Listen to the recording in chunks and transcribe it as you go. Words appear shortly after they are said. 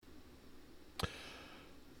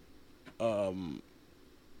Oh,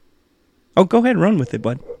 go ahead, run with it,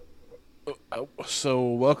 bud. So,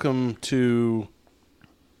 welcome to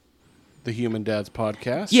the Human Dads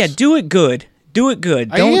podcast. Yeah, do it good. Do it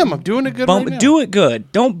good. I'm doing it good right now. Do it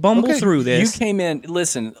good. Don't bumble through this. You came in.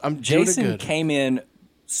 Listen, Jason came in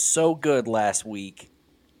so good last week.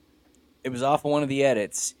 It was off of one of the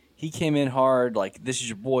edits. He came in hard, like, this is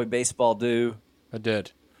your boy, Baseball Do. I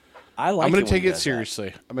did. I'm going to take it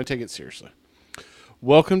seriously.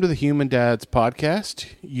 Welcome to the Human Dads podcast.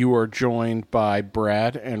 You are joined by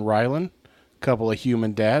Brad and Rylan, a couple of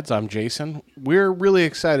human dads. I'm Jason. We're really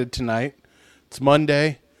excited tonight. It's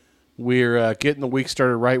Monday. We're getting the week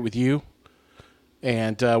started right with you.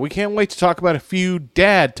 And we can't wait to talk about a few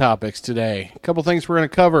dad topics today. A couple things we're going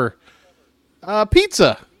to cover.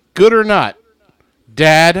 Pizza, good or not?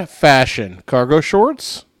 Dad fashion. Cargo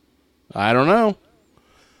shorts? I don't know.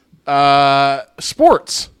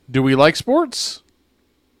 Sports. Do we like sports?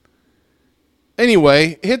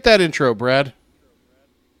 Anyway, hit that intro, Brad.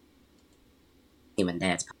 Human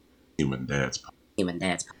dads. I'm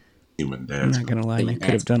not gonna lie, you could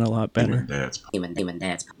have done a lot better. Human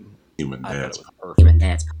dads.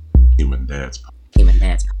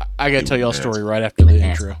 I gotta tell y'all a story right after the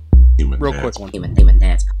intro. Real quick one. Human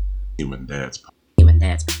dads.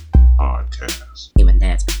 Podcast. Human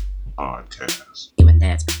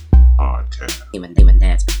dads.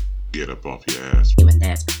 Get up off your ass. Human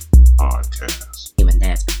dads. Podcast. Human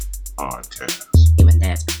dads. Human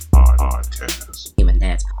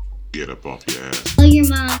dads. Get up off your ass. Oh your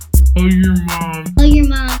mom. Oh your mom. Oh your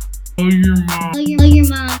mom. Oh your mom. Oh your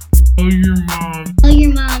mom. Oh your mom. Oh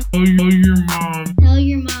your mom. Oh your mom. Tell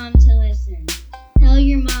your mom to listen. Tell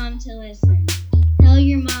your mom to listen. Tell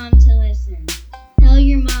your mom to listen. Tell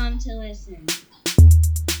your mom to listen.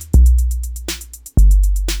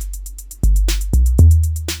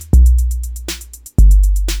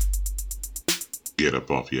 Get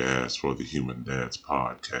up off your ass for the Human Dads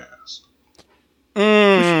podcast.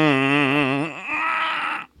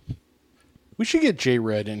 We should get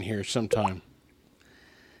J-Red in here sometime.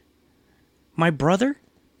 My brother?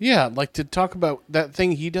 Yeah, like to talk about that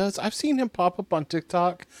thing he does. I've seen him pop up on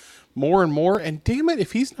TikTok more and more, and damn it,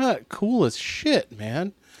 if he's not cool as shit,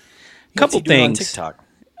 man. Couple things. On TikTok?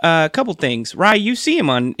 Couple things. Rye, you see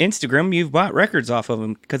him on Instagram. You've bought records off of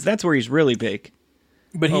him because that's where he's really big.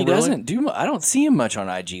 But he doesn't do. I don't see him much on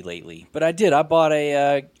IG lately. But I did. I bought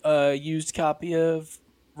a used copy of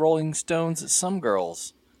Rolling Stones' "Some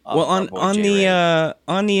Girls." Well, on the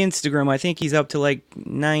Instagram, I think he's up to like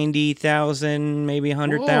 90,000, maybe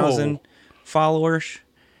 100,000 followers,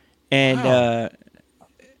 and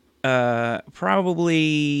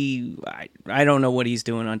probably I don't know what he's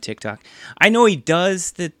doing on TikTok. I know he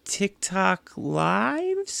does the TikTok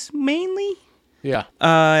lives mainly. Yeah.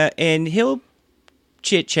 And he'll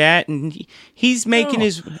chit chat, and he's making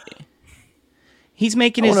his. He's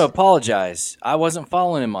making his. I want to apologize. I wasn't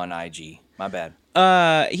following him on IG. My bad.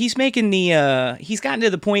 He's making the. He's gotten to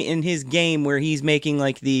the point in his game where he's making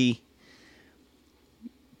like the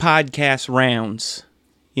podcast rounds.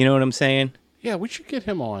 You know what I'm saying? Yeah, we should get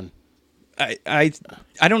him on. I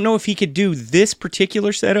don't know if he could do this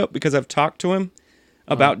particular setup because I've talked to him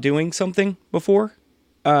about doing something before.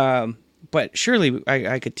 But surely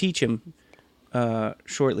I could teach him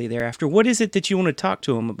shortly thereafter. What is it that you want to talk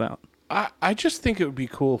to him about? I just think it would be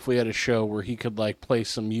cool if we had a show where he could like play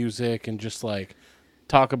some music and just like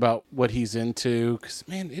talk about what he's into. Because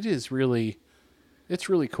man, it's really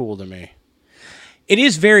cool to me. It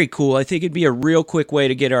is very cool. I think it'd be a real quick way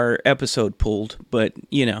to get our episode pulled. But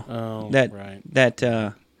you know, there's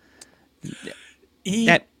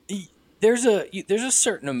a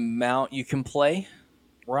certain amount you can play,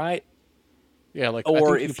 right? Yeah, like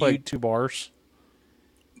or I think you play 2 bars.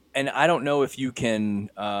 And I don't know if you can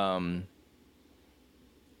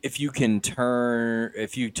if you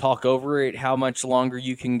talk over it, how much longer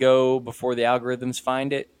you can go before the algorithms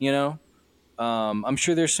find it, you know? I'm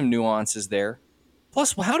sure there's some nuances there.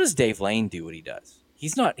 Plus, how does Dave Lane do what he does? He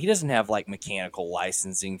doesn't have like mechanical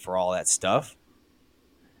licensing for all that stuff.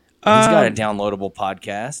 He's got a downloadable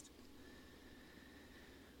podcast.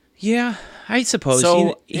 Yeah, I suppose.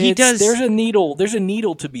 So he does. There's a needle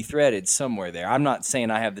to be threaded somewhere there. I'm not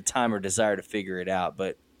saying I have the time or desire to figure it out,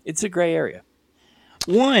 but it's a gray area.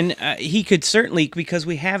 One, he could certainly, because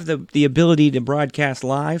we have the ability to broadcast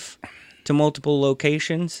live to multiple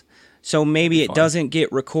locations, so maybe it doesn't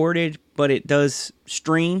get recorded, but it does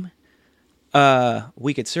stream.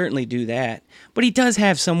 We could certainly do that. But he does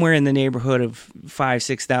have somewhere in the neighborhood of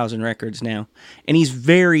 5,000-6,000 records now. And he's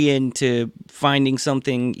very into finding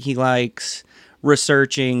something he likes,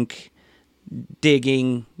 researching,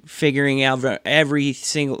 digging, figuring out every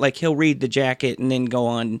single, like he'll read the jacket and then go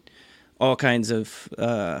on all kinds of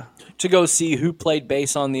to go see who played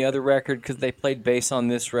bass on the other record because they played bass on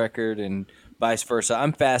this record and vice versa.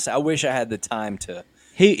 I'm fast. I wish I had the time to.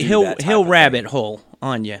 He'll rabbit hole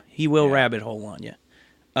on you. He will rabbit hole on you.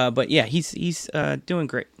 But yeah, he's doing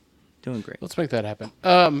great. Doing great. Let's make that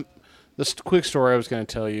happen. This quick story I was going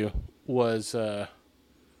to tell you was,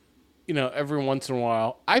 every once in a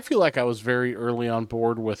while, I feel like I was very early on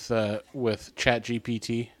board with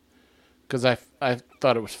ChatGPT because I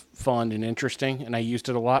thought it was fun and interesting, and I used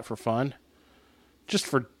it a lot for fun, just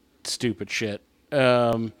for stupid shit.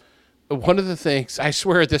 One of the things, I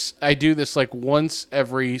swear I do this like once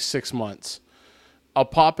every 6 months. I'll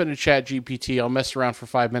pop into ChatGPT, I'll mess around for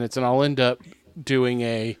 5 minutes, and I'll end up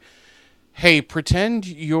doing hey, pretend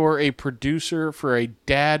you're a producer for a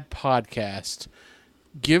dad podcast.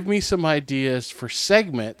 Give me some ideas for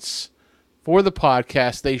segments for the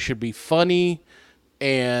podcast. They should be funny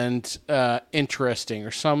and interesting,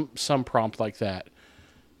 or some prompt like that.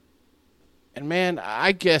 And man,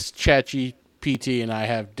 I guess ChatGPT and I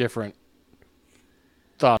have different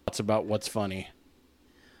thoughts about what's funny.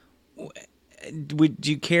 Would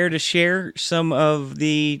you care to share some of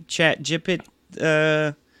the ChatGPT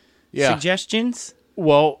suggestions?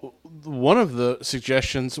 Well, one of the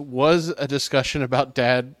suggestions was a discussion about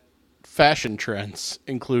dad fashion trends,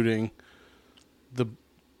 including the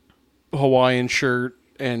Hawaiian shirt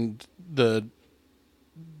and the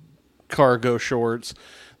cargo shorts.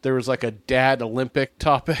 There was like a dad Olympic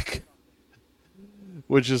topic,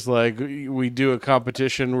 which is like we do a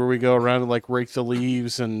competition where we go around and like rake the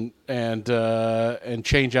leaves and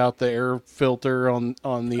change out the air filter on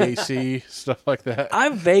the AC, stuff like that.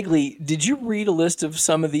 Did you read a list of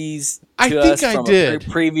some of these to I think us I from did. a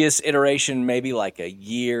previous iteration, maybe like a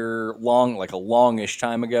year long, like a longish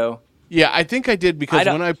time ago? Yeah, I think I did because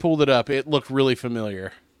when I pulled it up, it looked really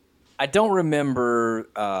familiar. I don't remember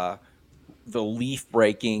the leaf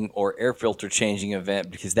breaking or air filter changing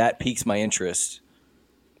event because that piques my interest.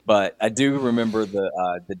 But I do remember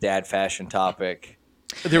the dad fashion topic.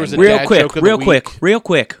 There was a real dad quick, joke of the week.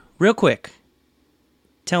 real quick.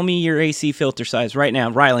 Tell me your AC filter size right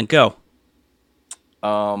now, Rylan. Go.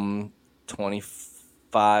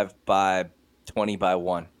 25 by 20 by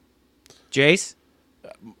 1. Jace.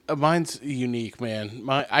 Mine's unique, man.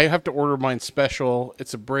 I have to order mine special.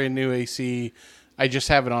 It's a brand new AC. I just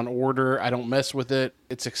have it on order. I don't mess with it.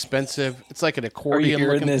 It's expensive. It's like an accordion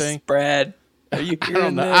looking thing. Brad? Are you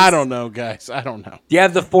hearing this? I don't know, guys. I don't know. Do you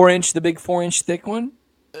have the big 4-inch thick one?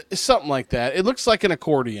 Something like that. It looks like an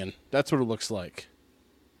accordion. That's what it looks like.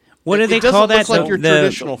 What do they it doesn't call that? look like your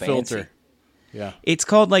traditional fancy. filter. Yeah. It's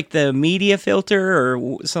called like the media filter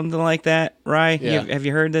or something like that, right? Yeah. Have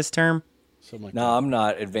you heard this term? Something like No, I'm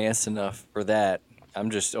not advanced enough for that.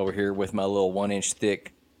 I'm just over here with my little 1-inch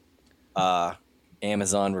thick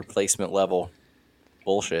Amazon replacement level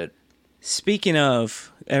bullshit. Speaking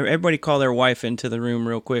of, everybody call their wife into the room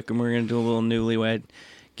real quick, and we're going to do a little newlywed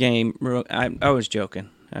game. I was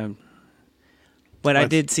joking. But I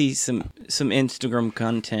did see some Instagram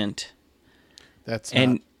content. That's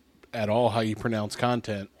not at all how you pronounce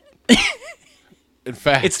content. In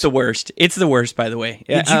fact, It's the worst. It's the worst, by the way.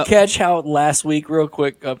 Did you catch how last week, real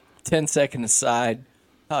quick, 10-second aside,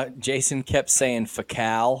 Jason kept saying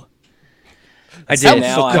fecal? I did.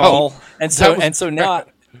 So now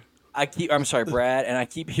I'm sorry, Brad, and I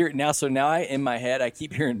keep hearing now. So now in my head, I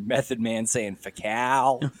keep hearing Method Man saying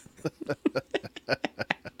fecal.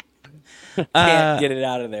 Can't get it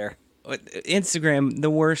out of there. Instagram,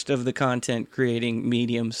 the worst of the content creating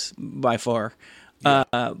mediums by far.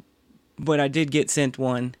 But I did get sent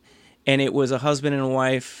one, and it was a husband and a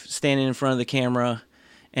wife standing in front of the camera,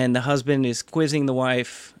 and the husband is quizzing the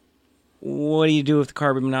wife. What do you do if the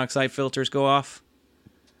carbon monoxide filters go off?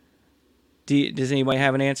 Does anybody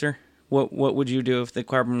have an answer? What would you do if the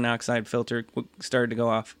carbon monoxide filter started to go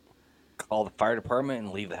off? Call the fire department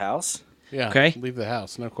and leave the house. Yeah. Okay. Leave the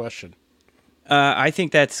house, no question. I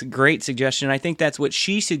think that's a great suggestion. I think that's what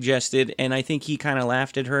she suggested, and I think he kind of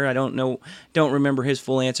laughed at her. I don't remember his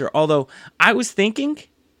full answer. Although I was thinking,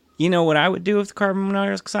 you know what I would do if the carbon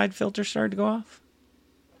monoxide filter started to go off?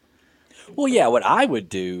 Well, yeah, what I would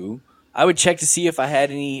do, I would check to see if I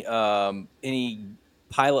had any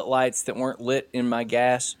pilot lights that weren't lit in my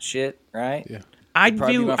gas shit, right? Yeah. I'd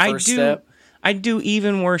do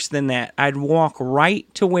even worse than that. I'd walk right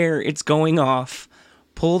to where it's going off,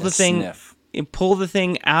 pull the thing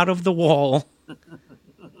out of the wall,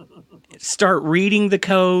 start reading the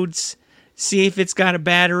codes, see if it's got a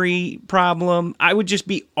battery problem. I would just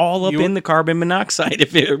be all up in the carbon monoxide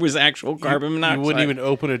if it was actual carbon monoxide. You wouldn't even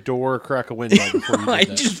open a door or crack a window before you did I'd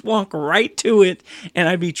that. just walk right to it, and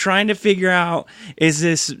I'd be trying to figure out, is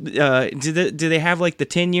this, do they have like the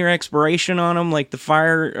 10-year expiration on them like the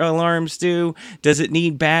fire alarms do? Does it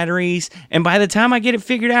need batteries? And by the time I get it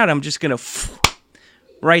figured out, I'm just going to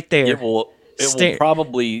right there. It will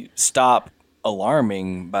probably stop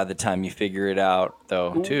alarming by the time you figure it out,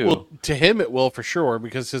 though, too. Well, to him it will for sure,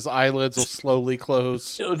 because his eyelids will slowly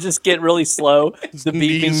close. It'll just get really slow. The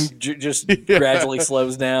knees- beeping just gradually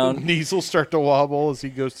slows down. Knees will start to wobble as he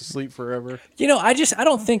goes to sleep forever. You know, I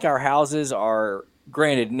don't think our houses are,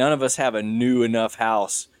 granted, none of us have a new enough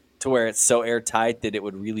house to where it's so airtight that it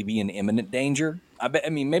would really be in imminent danger.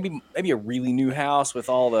 I mean, maybe a really new house with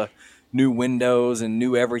all the new windows and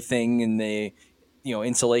new everything and the,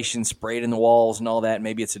 insulation sprayed in the walls and all that.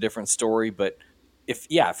 Maybe it's a different story, but if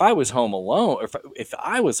I was home alone, if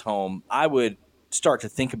I was home, I would start to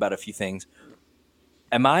think about a few things.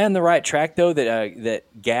 Am I on the right track though that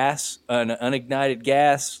gas, an unignited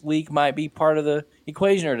gas leak might be part of the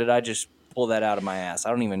equation, or did I just pull that out of my ass?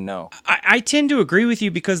 I don't even know. I tend to agree with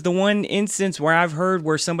you, because the one instance where I've heard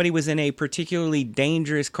where somebody was in a particularly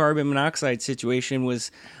dangerous carbon monoxide situation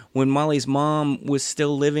was when Molly's mom was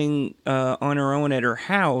still living on her own at her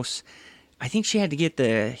house. I think she had to get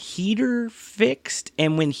the heater fixed,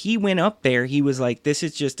 and when he went up there, he was like, this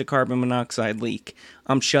is just a carbon monoxide leak.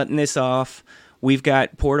 I'm shutting this off. We've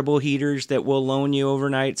got portable heaters that will loan you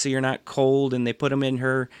overnight so you're not cold, and they put them in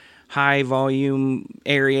her high volume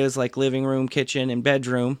areas like living room, kitchen, and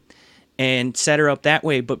bedroom, and set her up that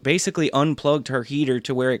way, but basically unplugged her heater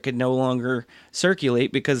to where it could no longer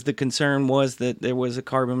circulate, because the concern was that there was a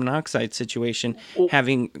carbon monoxide situation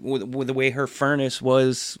having with the way her furnace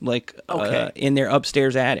was like in their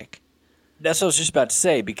upstairs attic. That's what I was just about to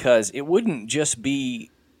say, because it wouldn't just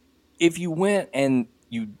be if you went and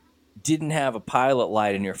you didn't have a pilot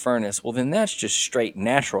light in your furnace, well, then that's just straight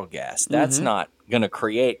natural gas. That's not going to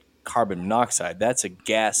create carbon monoxide. That's a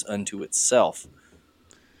gas unto itself.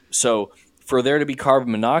 So for there to be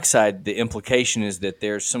carbon monoxide, the implication is that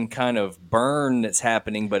there's some kind of burn that's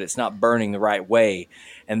happening, but it's not burning the right way,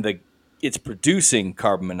 and it's producing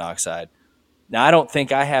carbon monoxide. Now, I don't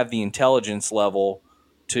think I have the intelligence level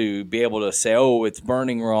to be able to say, oh, it's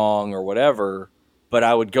burning wrong or whatever, but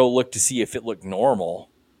I would go look to see if it looked normal.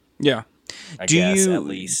 Yeah. I guess, at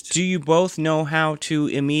least. Do you both know how to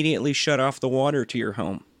immediately shut off the water to your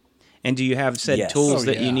home? And do you have said tools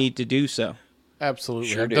that you need to do so? Absolutely.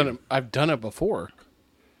 Sure I've done it before.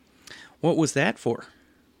 What was that for?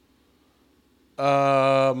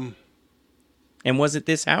 Um, And was it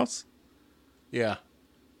this house? Yeah.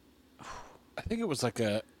 I think it was like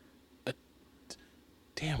a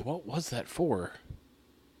damn, what was that for?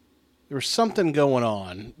 There was something going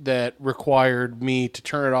on that required me to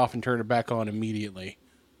turn it off and turn it back on immediately.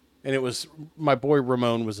 And it was, my boy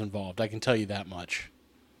Ramon was involved. I can tell you that much.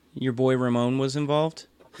 Your boy Ramon was involved?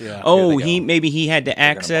 Yeah. Oh, maybe he had to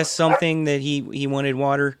access something that he wanted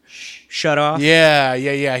water shut off?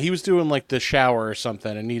 Yeah. He was doing like the shower or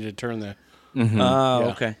something and needed to turn the...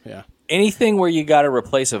 Okay. Yeah. Anything where you got to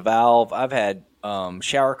replace a valve. I've had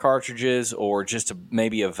shower cartridges, or just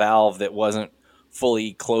maybe a valve that wasn't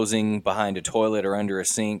fully closing behind a toilet or under a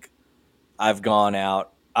sink. I've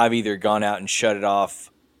either gone out and shut it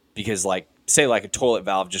off because, like, say like a toilet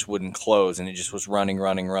valve just wouldn't close and it just was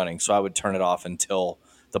running. So I would turn it off until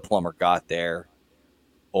the plumber got there,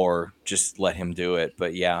 or just let him do it.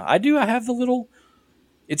 But yeah, I have the little,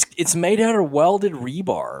 it's made out of welded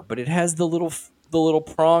rebar, but it has the little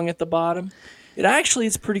prong at the bottom.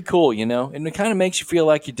 It's pretty cool, and it kind of makes you feel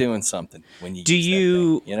like you're doing something when you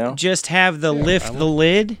use that thing, just have the lift the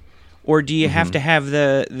lid, or do you have to have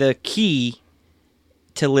the key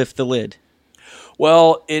to lift the lid?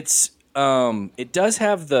 Well, it does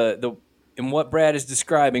have the and what Brad is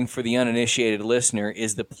describing for the uninitiated listener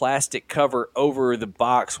is the plastic cover over the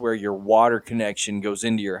box where your water connection goes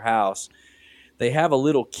into your house. They have a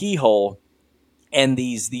little keyhole, and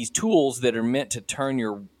these tools that are meant to turn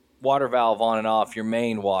your water valve on and off, your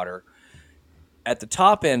main water. At the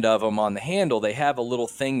top end of them on the handle, they have a little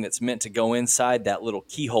thing that's meant to go inside that little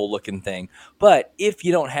keyhole looking thing. But if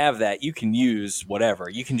you don't have that, you can use whatever.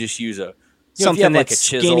 You can just use something that's like a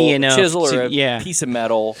skinny enough chisel or to, a piece of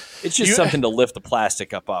metal. It's just something to lift the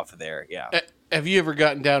plastic up off of there. Yeah. Have you ever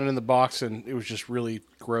gotten down in the box and it was just really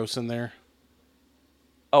gross in there?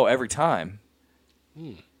 Oh, every time.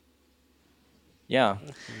 Yeah.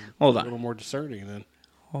 Hold A on. little more discerning then.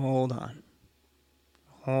 Hold on.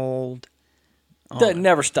 That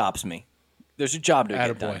never stops me. There's a job to get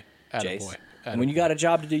Attaboy. done. Jace. Attaboy. And when you got a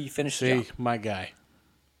job to do, you finish the See, job. my guy.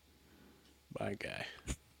 My guy.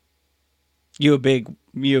 You a big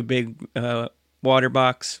water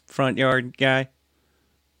box front yard guy,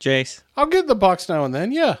 Jace? I'll get in the box now and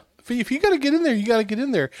then, yeah. If you got to get in there, you got to get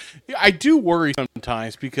in there. I do worry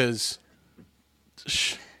sometimes because...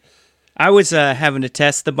 I was having to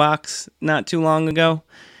test the box not too long ago.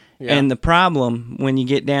 Yeah. And the problem when you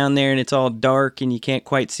get down there and it's all dark and you can't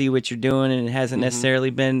quite see what you're doing and it hasn't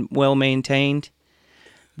necessarily been well maintained.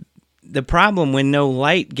 The problem when no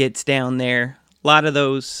light gets down there, a lot of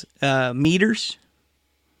those meters,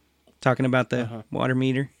 talking about the water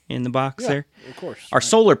meter in the box there, of course, are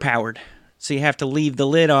solar powered. So you have to leave the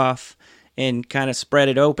lid off and kind of spread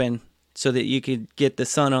it open so that you could get the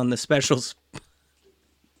sun on the specials.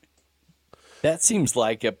 That seems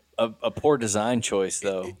like a poor design choice,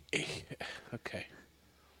 though. Okay.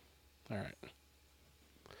 All right.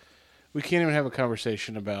 We can't even have a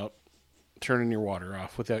conversation about turning your water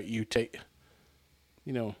off without you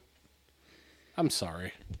I'm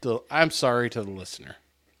sorry. I'm sorry to the listener.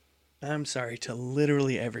 I'm sorry to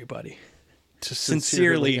literally everybody. To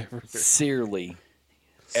Sincerely. Sincerely,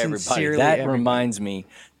 everybody. Sincerely That everybody. reminds me,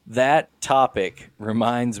 that topic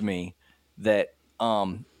reminds me that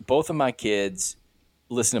both of my kids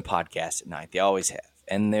listen to podcasts at night. They always have.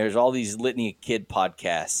 And there's all these litany of kid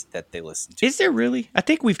podcasts that they listen to. Is there really? I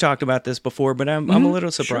think we've talked about this before, but I'm a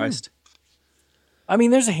little surprised. I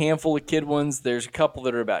mean, there's a handful of kid ones. There's a couple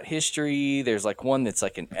that are about history. There's like one that's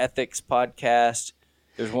like an ethics podcast.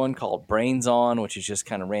 There's one called Brains On, which is just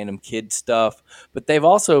kind of random kid stuff. But they've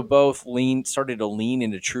also both started to lean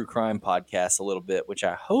into true crime podcasts a little bit, which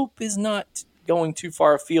I hope is not going too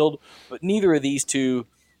far afield. But neither of these two,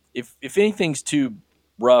 if anything's too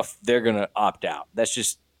rough, they're gonna opt out. That's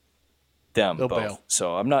just them They'll both. bail.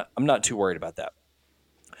 So I'm not too worried about that.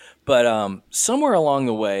 But somewhere along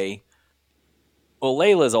the way, well,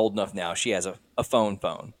 Layla's old enough now; she has a phone.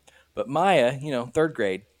 But Maya, third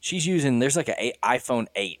grade, she's using. There's like an iPhone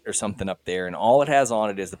 8 or something up there, and all it has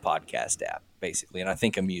on it is the podcast app, basically, and I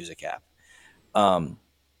think a music app.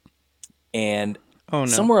 And Oh, no.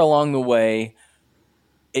 somewhere along the way,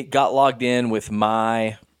 it got logged in with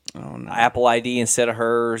my Apple ID instead of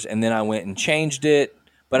hers, and then I went and changed it,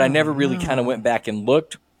 but I never really kind of went back and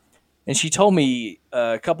looked. And she told me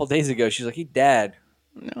a couple of days ago, she's like, "Hey, Dad,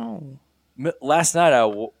 No. last night I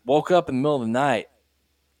woke up in the middle of the night,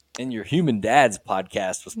 and your Human Dads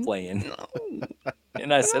podcast was playing."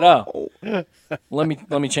 And I said, "Oh, let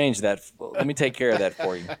me change that. Let me take care of that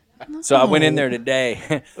for you." So I went in there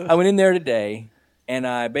today. And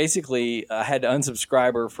I basically had to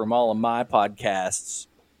unsubscribe her from all of my podcasts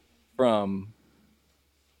from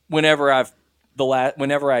whenever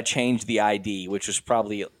I changed the ID, which was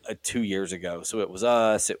probably 2 years ago. So it was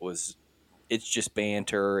us. It's Just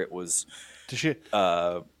Banter. It was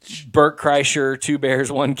Bert Kreischer, Two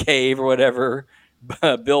Bears, One Cave, or whatever.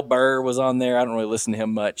 Bill Burr was on there. I don't really listen to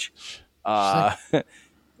him much.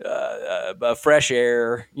 Fresh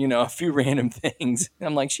Air, a few random things.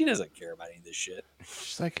 I'm like, she doesn't care about any of this shit.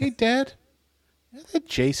 She's like, "Hey, Dad, that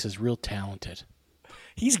Jace is real talented.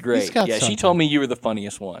 He's great. got Yeah, she something. told me you were the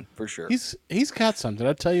funniest one, for sure. He's got something.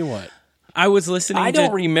 I'll tell you what. I was listening I to...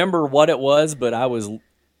 don't remember what it was, but I was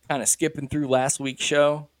kind of skipping through last week's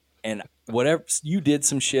show, and whatever you did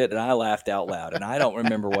some shit, and I laughed out loud, and I don't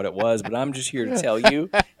remember what it was, but I'm just here to tell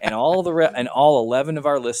you and all 11 of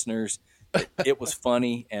our listeners that it was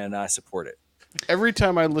funny, and I support it. Every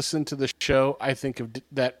time I listen to the show, I think of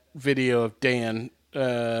that video of Dan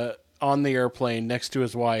on the airplane next to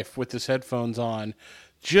his wife with his headphones on,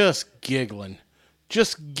 just giggling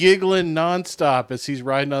nonstop as he's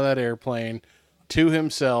riding on that airplane to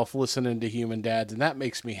himself, listening to Human Dads, and that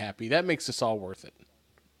makes me happy. That makes us all worth it.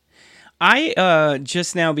 I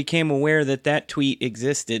just now became aware that tweet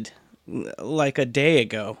existed like a day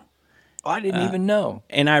ago. Oh, I didn't even know.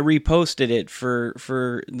 And I reposted it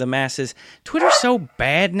for the masses. Twitter's so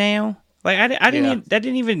bad now. Like I didn't that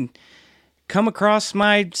didn't even come across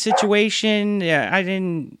my situation. Yeah,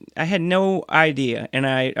 I had no idea, and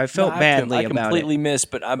I felt badly about it. I completely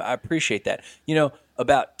missed, but I appreciate that.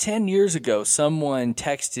 About 10 years ago, someone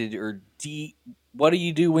texted what do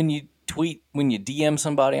you do when you tweet, when you DM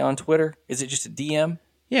somebody on Twitter? Is it just a DM?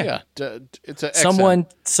 Yeah. It's a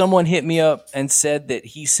Someone hit me up and said that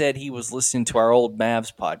he was listening to our old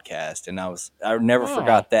Mavs podcast, and I never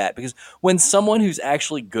forgot that, because when someone who's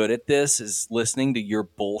actually good at this is listening to your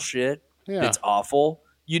bullshit, it's awful.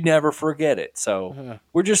 You never forget it. So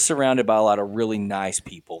we're just surrounded by a lot of really nice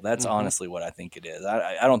people. That's honestly what I think it is.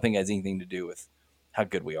 I don't think it has anything to do with how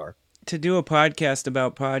good we are. To do a podcast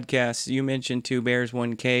about podcasts, you mentioned Two Bears,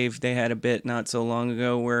 One Cave. They had a bit not so long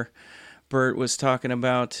ago where Bert was talking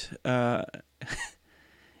about,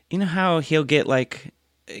 you know how he'll get like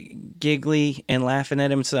giggly and laughing at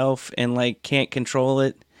himself and like can't control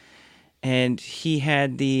it. And he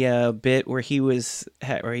had the bit where he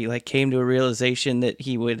like came to a realization that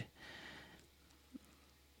he would.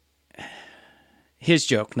 His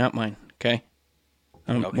joke, not mine. Okay,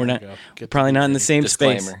 we're not probably not in the same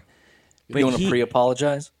space. Disclaimer. You want to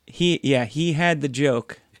pre-apologize? He had the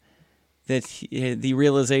joke that the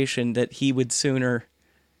realization that he would sooner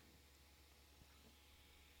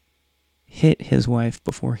hit his wife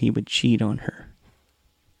before he would cheat on her.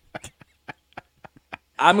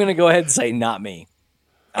 I'm going to go ahead and say not me.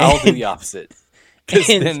 I'll do the opposite. Because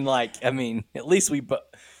then, like, I mean, at least we...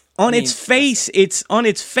 On its face,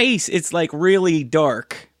 it's like really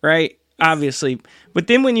dark, right? Obviously. But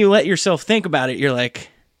then when you let yourself think about it, you're like,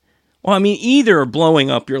 well, I mean, either are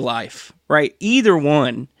blowing up your life, right? Either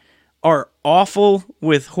one are awful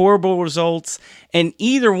with horrible results, and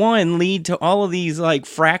either one lead to all of these like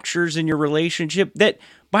fractures in your relationship that,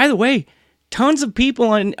 by the way, tons of people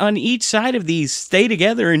on each side of these stay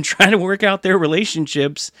together and try to work out their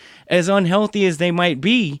relationships, as unhealthy as they might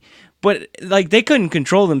be. But like they couldn't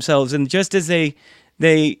control themselves, and just as they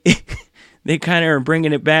they kind of are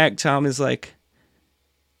bringing it back, Tom is like,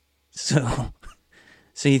 so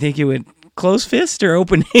you think you would close fist or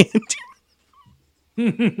open hand?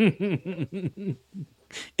 In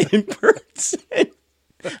person,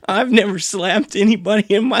 I've never slapped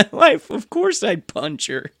anybody in my life. Of course, I'd punch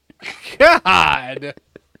her. God.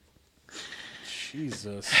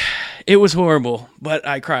 Jesus. It was horrible, but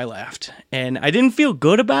I laughed. And I didn't feel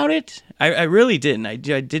good about it. I really didn't. I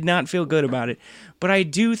did not feel good about it. But I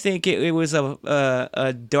do think it was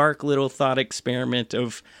a dark little thought experiment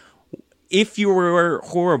of if you were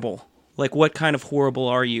horrible, like what kind of horrible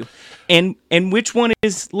are you? And which one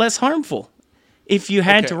is less harmful? If you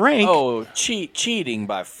had to rank... Oh, cheating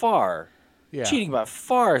by far. Yeah. Cheating by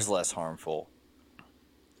far is less harmful.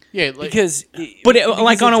 Yeah, because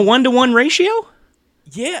like on a 1-to-1 ratio?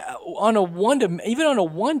 Yeah, on a even on a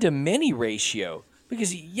 1-to-many ratio.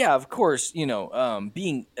 Because of course, being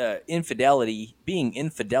being infidelitous,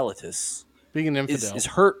 being an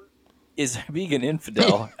infidel is being an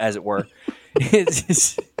infidel, as it were.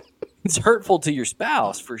 It's hurtful to your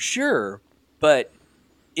spouse for sure, but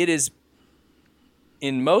it is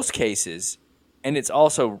in most cases, and it's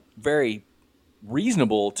also very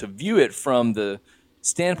reasonable to view it from the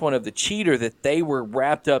standpoint of the cheater that they were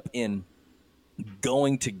wrapped up in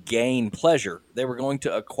going to gain pleasure. They were going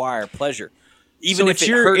to acquire pleasure. Even if it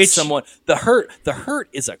hurts someone, the hurt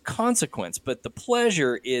is a consequence, but the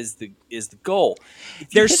pleasure is the goal.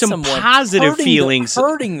 There's some positive feelings.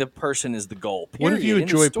 Hurting the person is the goal. Period. What if you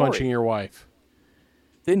enjoy punching your wife?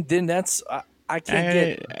 Then that's I can't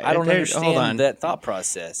get. I don't understand that thought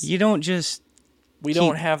process. You don't just. We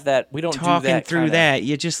don't have that. We don't talking do that through that.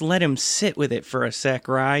 You just let him sit with it for a sec,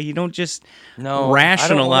 Rye. You don't just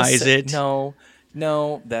rationalize it.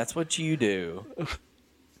 No, that's what you do.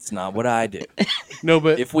 It's not what I do. No,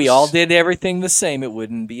 but if we all did everything the same, it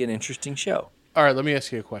wouldn't be an interesting show. All right, let me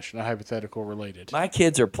ask you a question, a hypothetical related. My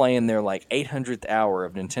kids are playing their 800th hour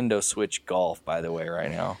of Nintendo Switch golf, by the way, right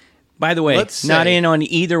now. By the way, not in on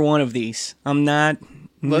either one of these. I'm not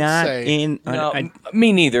in.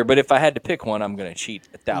 Me neither. But if I had to pick one, I'm going to cheat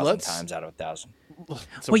 1,000 times out of 1,000.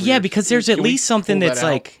 Well, because there's at least something that's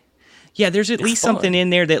like, there's at least something in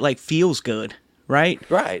there that feels good, right?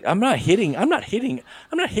 Right. I'm not hitting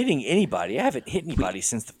anybody. I haven't hit anybody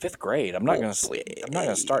since the 5th grade. I'm not going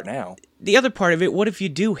to start now. The other part of it, what if you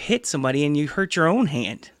do hit somebody and you hurt your own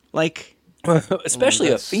hand? Especially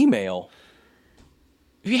a female.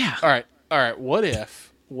 Yeah. All right. What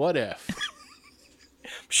if? I'm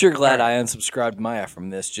sure glad I unsubscribed Maya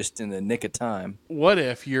from this just in the nick of time. What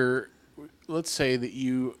if let's say that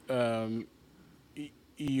you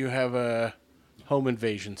have a home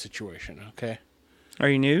invasion situation, okay? Are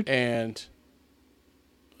you nude? And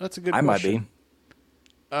that's a good question.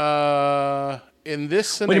 I might be. In this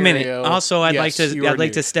scenario... Wait a minute. Also, I'd like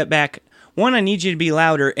to step back. One, I need you to be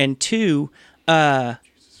louder, and two, are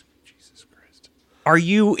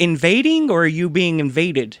you invading or are you being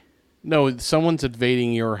invaded? No, someone's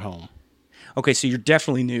invading your home. Okay, so you're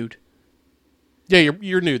definitely nude. Yeah,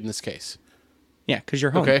 you're nude in this case. Yeah, because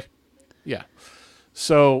you're home. Okay. Yeah.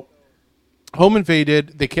 So, home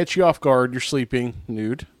invaded. They catch you off guard. You're sleeping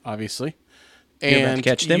nude, obviously. You're about to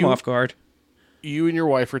catch them off guard. You and your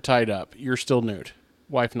wife are tied up. You're still nude.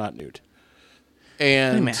 Wife not nude.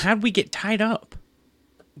 And wait a minute, how'd we get tied up?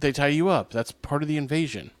 They tie you up. That's part of the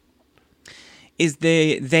invasion. Is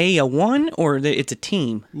they a one or it's a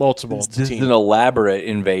team? Multiple. This is an elaborate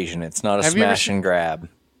invasion. It's not a smash and grab.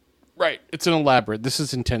 Right. It's an elaborate. This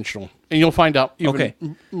is intentional. And you'll find out even Okay.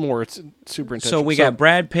 more. It's super intentional. So we got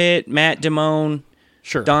Brad Pitt, Matt Damone,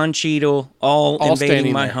 sure. Don Cheadle, all invading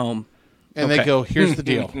standing my there. home. And Okay. they go, here's the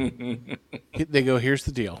deal. They go, here's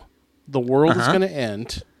the deal. The world is going to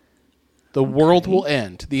end. The world will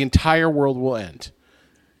end. The entire world will end.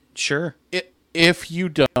 Sure. If you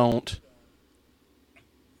don't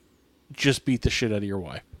just beat the shit out of your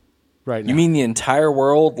wife right now. You mean the entire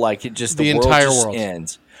world? Like it just the world entire just world.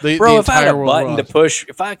 ends. the Bro, if I had a entire world button to runs. push,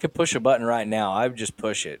 if I could push a button right now, I would just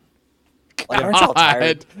push it. Like, aren't y'all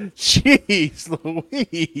tired? God. Jeez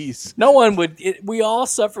Louise. No one would. We all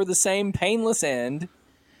suffer the same painless end,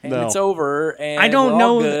 and No. it's over. And I don't we're all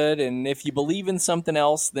know good. And if you believe in something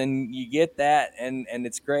else, then you get that, and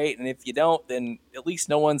it's great. And if you don't, then at least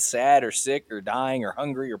no one's sad or sick or dying or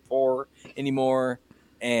hungry or poor anymore.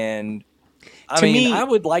 And I To mean, me- I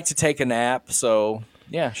would like to take a nap. So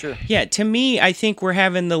yeah, sure. Yeah, to me, I think we're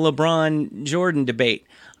having the LeBron Jordan debate.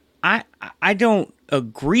 I don't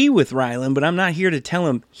agree with Rylan, but I'm not here to tell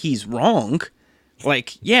him he's wrong.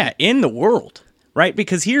 Like, yeah, in the world, right?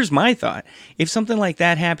 Because here's my thought. If something like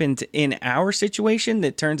that happened in our situation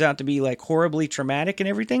that turns out to be like horribly traumatic and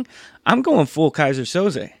everything, I'm going full Kaiser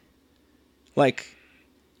Soze. Like,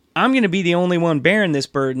 I'm going to be the only one bearing this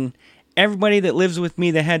burden. Everybody that lives with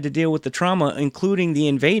me that had to deal with the trauma, including the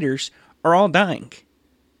invaders, are all dying.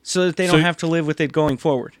 So that they don't have to live with it going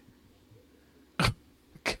forward.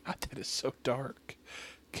 God, that is so dark.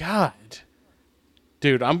 God.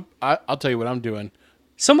 Dude, I'll tell you what I'm doing.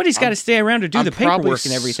 Somebody's got to stay around to do I'm the probably paperwork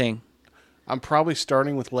and everything. I'm probably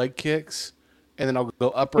starting with leg kicks, and then I'll go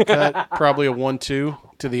uppercut, probably a 1-2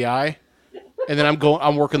 to the eye, and then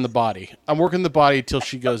I'm working the body. I'm working the body till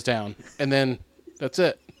she goes down, and then that's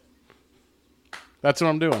it. That's what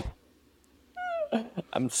I'm doing.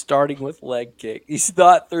 I'm starting with leg kick. He's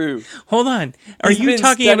thought through. Hold on. Are He's you been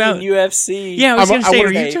talking studying about UFC? Yeah, I was going to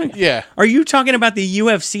say, Yeah. Are you talking about the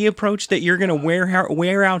UFC approach that you're going to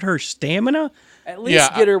wear out her stamina? At least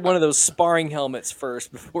Yeah, get her one of those sparring helmets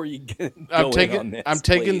first before you get I'm going taking on this. I'm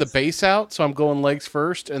taking the please. base out, so I'm going legs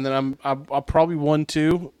first, and then I'll probably 1-2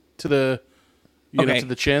 to the Okay. to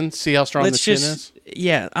the chin. See how strong the chin is.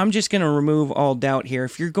 Yeah, I'm just going to remove all doubt here.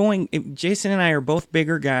 If Jason and I are both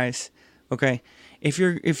bigger guys, okay? If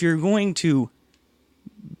you're going to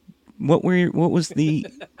what was the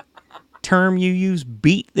term you used?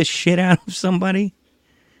 Beat the shit out of somebody?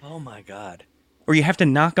 Oh my god! Or you have to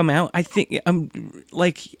knock them out? I think I'm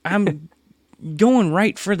going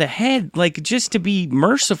right for the head, like just to be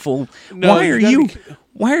merciful. No, why are you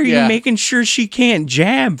Yeah. making sure she can't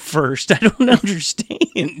jab first? I don't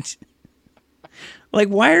understand. Like,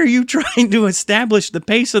 why are you trying to establish the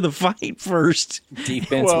pace of the fight first?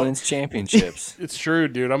 Defense Well- wins championships. It's true,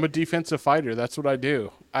 dude. I'm a defensive fighter. That's what I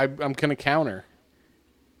do. I'm gonna counter.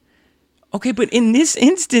 Okay, but in this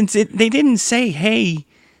instance, they didn't say, "Hey."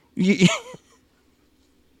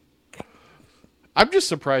 I'm just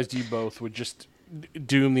surprised you both would just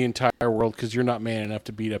doom the entire world because you're not man enough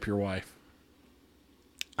to beat up your wife.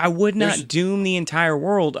 I would not doom the entire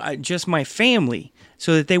world, just my family,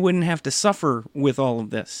 so that they wouldn't have to suffer with all of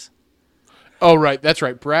this. Oh, right. That's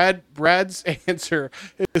right. Brad's answer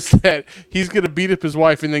is that he's going to beat up his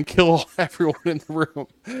wife and then kill everyone in the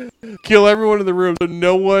room. Kill everyone in the room so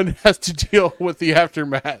no one has to deal with the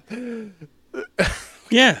aftermath.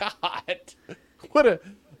 Yeah. God.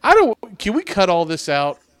 Can we cut all this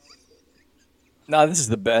out? No, this is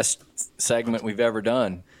the best segment we've ever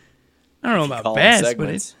done. I don't know Call about them best, but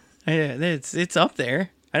segments. it's up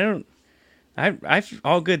there. I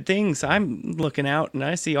all good things. I'm looking out and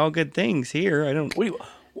I see all good things here. I don't.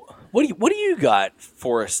 What do you got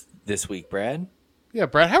for us this week, Brad? Yeah,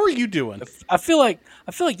 Brad, how are you doing? I feel like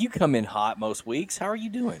you come in hot most weeks. How are you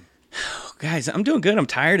doing? Guys, I'm doing good. I'm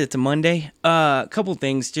tired. It's a Monday. A couple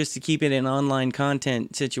things just to keep it an online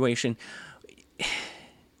content situation.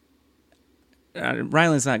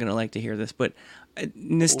 Rylan's not going to like to hear this, but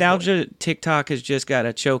nostalgia TikTok has just got a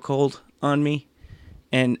chokehold on me.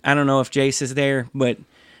 And I don't know if Jace is there, but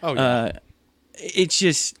it's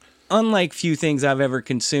just unlike few things I've ever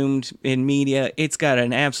consumed in media. It's got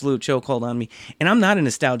an absolute chokehold on me. And I'm not a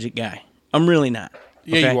nostalgic guy. I'm really not.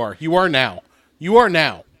 Yeah, okay? you are. You are now. You are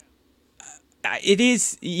now. It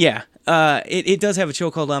is, yeah. It does have a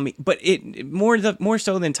chokehold on me, but it more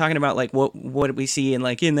so than talking about like what we see and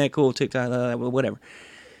like in that cool TikTok, whatever.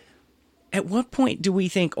 At what point do we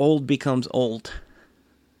think old becomes old?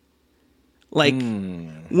 Like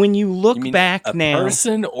when you look You mean back a now,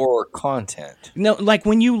 person or content? no, like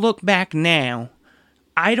when you look back now,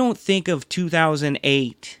 I don't think of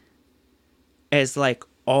 2008 as like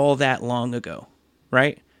all that long ago,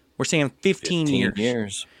 right? We're saying 15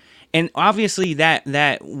 years. And obviously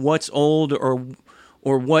that what's old or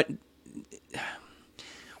what,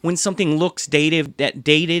 when something looks dated,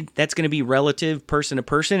 that's going to be relative person to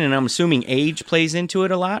person, and I'm assuming age plays into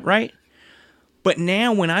it a lot, right? But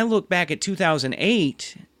now when I look back at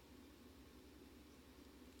 2008,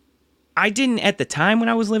 I didn't, at the time when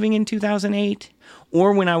I was living in 2008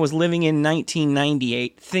 or when I was living in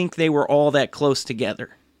 1998, think they were all that close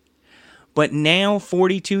together. But now,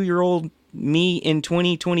 42-year-old me in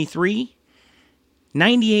 2023,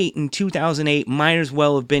 98 and 2008 might as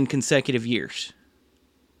well have been consecutive years.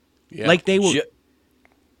 Yeah. Like they were.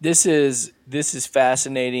 This is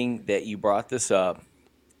fascinating that you brought this up,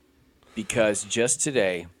 because just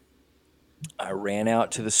today I ran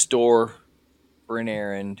out to the store for an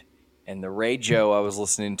errand, and the Ray Joe I was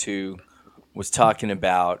listening to was talking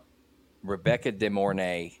about Rebecca De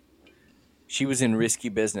Mornay. She was in Risky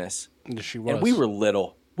Business. She was. And we were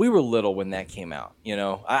little. We were little when that came out.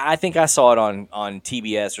 I think I saw it on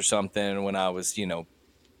TBS or something when I was, in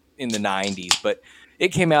the 90s. But it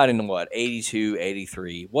came out in, 82,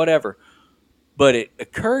 83, whatever. But it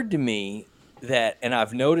occurred to me that, and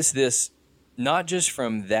I've noticed this not just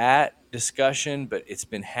from that discussion, but it's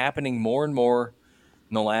been happening more and more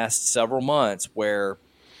in the last several months, where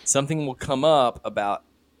something will come up about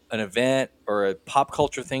an event or a pop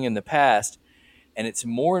culture thing in the past, and it's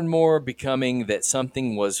more and more becoming that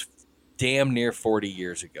something was damn near 40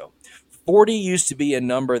 years ago. 40 used to be a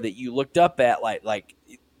number that you looked up at, like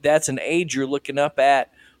that's an age you're looking up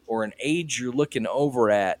at or an age you're looking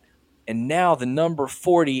over at. And now the number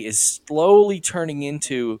 40 is slowly turning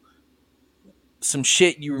into some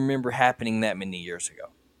shit you remember happening that many years ago.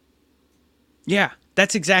 Yeah,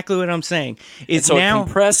 that's exactly what I'm saying. And so it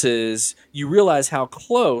compresses. You realize how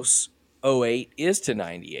close 08 is to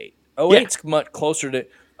 98. 08's much closer to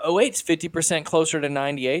 08's 50% closer to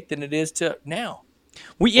 98 than it is to now.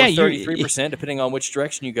 Well, yeah, or 33%, depending on which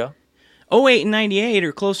direction you go. 08 and 98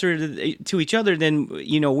 are closer to each other than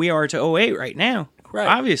we are to 08 right now. Right.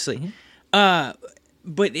 Obviously. But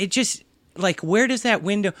it just, like, where does that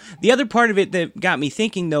window... The other part of it that got me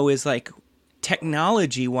thinking, though, is, like,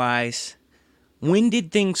 technology-wise, when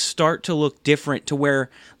did things start to look different to where,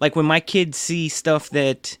 like, when my kids see stuff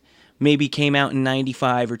that maybe came out in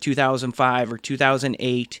 95 or 2005 or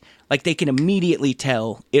 2008, like, they can immediately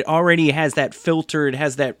tell. It already has that filter, it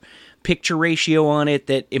has that picture ratio on it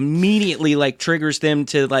that immediately, like, triggers them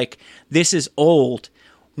to, like, this is old.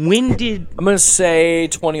 When did... I'm going to say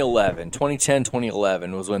 2011. 2010,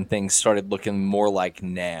 2011 was when things started looking more like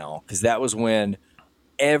now, because that was when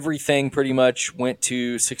everything pretty much went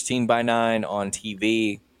to 16:9 on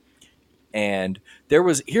TV. And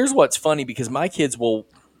here's what's funny, because my kids will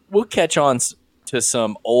catch on to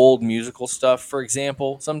some old musical stuff, for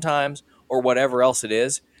example, sometimes, or whatever else it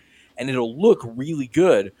is, and it'll look really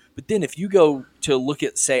good. But then if you go to look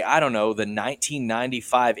at, say, I don't know, the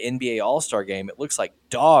 1995 NBA All-Star game, it looks like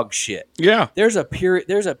dog shit. Yeah. There's a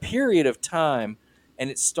period of time, and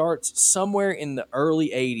it starts somewhere in the early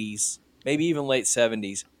 80s, maybe even late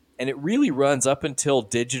 70s, and it really runs up until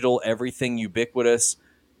digital everything ubiquitous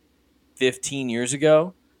 15 years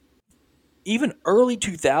ago. Even early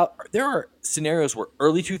 2000, there are scenarios where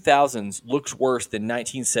early 2000s looks worse than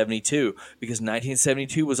 1972, because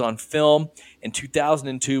 1972 was on film and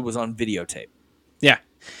 2002 was on videotape. Yeah.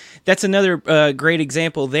 That's another great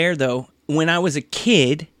example there, though. When I was a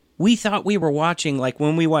kid, we thought we were watching, like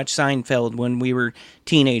when we watched Seinfeld when we were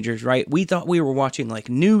teenagers, right? We thought we were watching like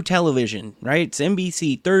new television, right? It's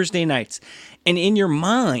NBC Thursday nights. And in your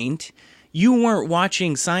mind, you weren't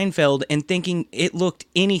watching Seinfeld and thinking it looked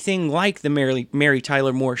anything like the Mary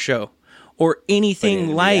Tyler Moore Show or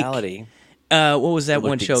anything like reality, what was that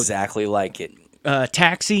one show? Exactly like it.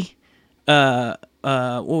 Taxi. What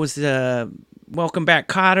was the Welcome Back,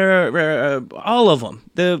 Kotter? All of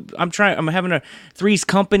them. I'm having a Three's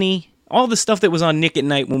Company. All the stuff that was on Nick at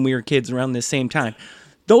Night when we were kids around the same time.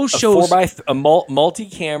 Those shows,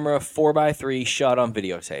 multi-camera 4x3 shot on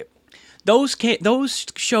videotape. Those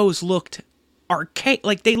shows looked archaic,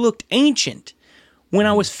 like they looked ancient when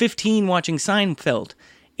I was 15 watching Seinfeld.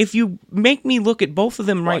 If you make me look at both of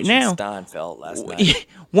them right now, Seinfeld last night.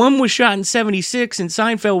 One was shot in 76 and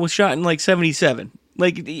Seinfeld was shot in like 77.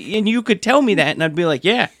 Like, and you could tell me that and I'd be like,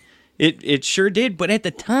 yeah, it sure did. But at the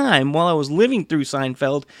time, while I was living through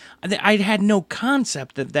Seinfeld, I had no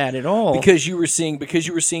concept of that at all. Because you were seeing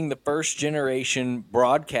the first generation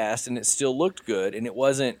broadcast and it still looked good, and it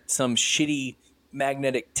wasn't some shitty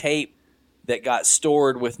magnetic tape that got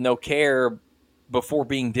stored with no care before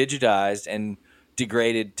being digitized and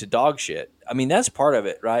degraded to dog shit. I mean, that's part of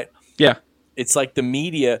it, right? Yeah. It's like the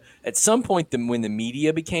media. At some point, when the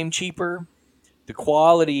media became cheaper, the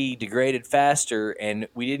quality degraded faster, and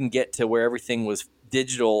we didn't get to where everything was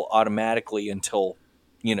digital automatically until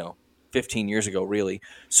 15 years ago, really.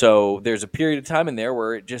 So there's a period of time in there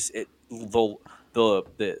where the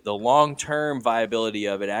long term viability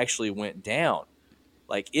of it actually went down.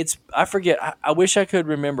 Like I forget. I wish I could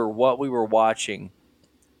remember what we were watching.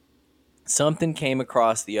 Something came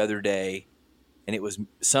across the other day, and it was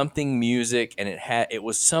something music, and it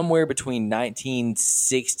was somewhere between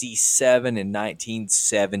 1967 and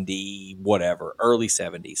 1970, whatever, early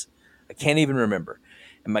 70s. I can't even remember.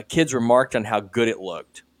 And my kids remarked on how good it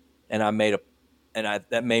looked, and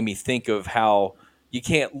that made me think of how you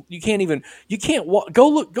can't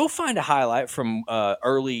go find a highlight from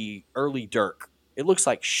early Dirk. It looks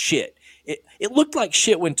like shit. It looked like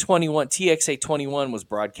shit when TXA 21 was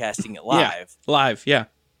broadcasting it live. Yeah, live, yeah.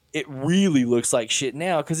 It really looks like shit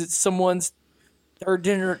now because it's someone's third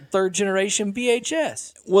generation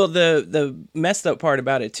VHS. Well, the messed up part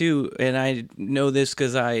about it too, and I know this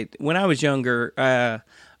because when I was younger, my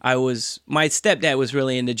stepdad was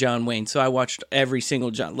really into John Wayne, so I watched every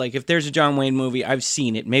single John. Like if there's a John Wayne movie, I've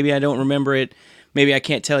seen it. Maybe I don't remember it. Maybe I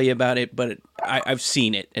can't tell you about it, but I've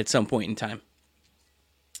seen it at some point in time.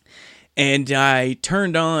 And I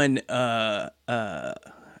turned on, I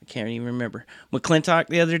can't even remember, McClintock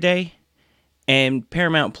the other day, and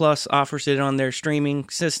Paramount Plus offers it on their streaming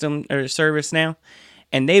system or service now.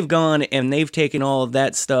 And they've gone and they've taken all of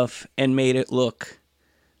that stuff and made it look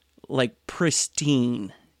like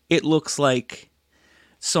pristine. It looks like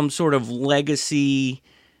some sort of legacy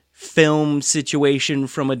film situation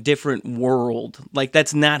from a different world. Like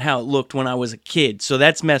that's not how it looked when I was a kid. So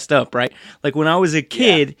that's messed up, right? Like when I was a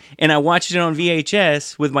kid and I watched it on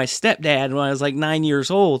VHS with my stepdad when I was like 9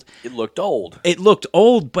 years old. It looked old. It looked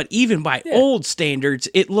old, but even by old standards,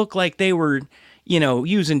 it looked like they were,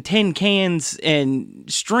 using tin cans and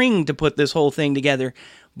string to put this whole thing together.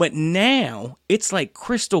 But now it's like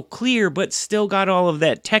crystal clear, but still got all of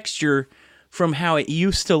that texture from how it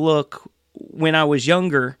used to look when I was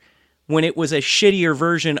younger, when it was a shittier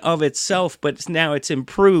version of itself, but now it's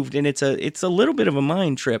improved, and it's a little bit of a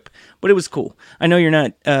mind trip, but it was cool. I know you're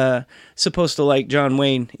not supposed to like John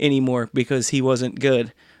Wayne anymore because he wasn't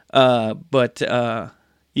good, but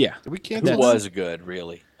yeah. We can't. Who was good,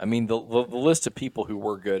 really? I mean, the list of people who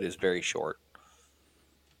were good is very short.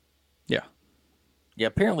 Yeah. Yeah,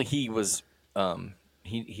 apparently he was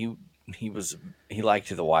he liked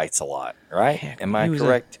the whites a lot, right? Am I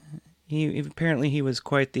correct? He was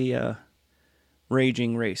quite the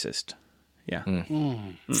raging racist. Yeah.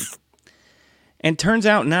 And turns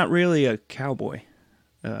out not really a cowboy.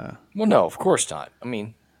 Well, no, of course not. I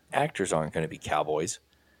mean, actors aren't going to be cowboys.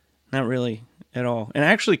 Not really at all. And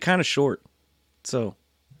actually kind of short. So.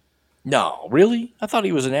 No, really? I thought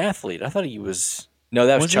he was an athlete. I thought he was... No,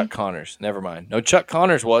 that was Chuck Connors. Never mind. No, Chuck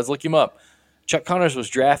Connors was. Look him up. Chuck Connors was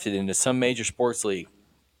drafted into some major sports league.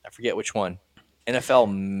 I forget which one.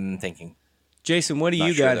 NFL, thinking. Jason, what do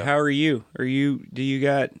you got? How are you? Do you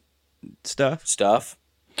got stuff?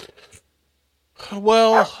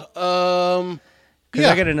 Well, because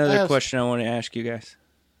I got another question I want to ask you guys.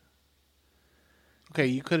 Okay,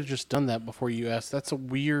 you could have just done that before you asked. That's a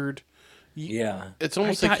weird. Yeah, it's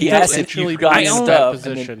almost like he asked if you got in that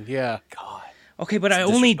position. Yeah. God. Okay, but I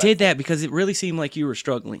only did that because it really seemed like you were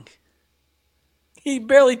struggling. He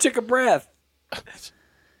barely took a breath.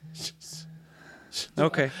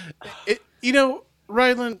 Okay.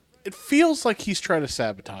 Rylan, it feels like he's trying to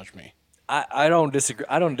sabotage me. I don't disagree.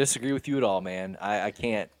 I don't disagree with you at all, man. I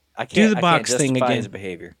can't. Do the box thing again. His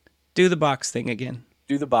behavior. Do the box thing again.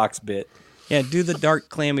 Do the box bit. Yeah, do the dark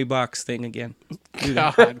clammy box thing again.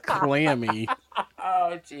 God, clammy.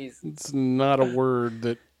 Oh, jeez. It's not a word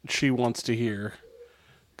that she wants to hear.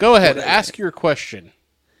 Go ahead, ask your question.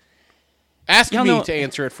 Ask me to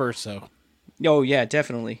answer it first, though. Oh, yeah,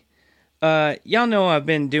 definitely. Y'all know I've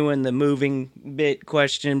been doing the moving bit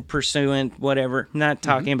question, pursuant, whatever. Not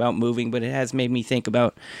talking about moving, but it has made me think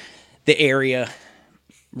about the area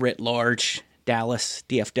writ large, Dallas,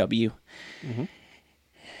 DFW. Mm-hmm.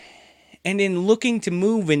 And in looking to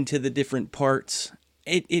move into the different parts,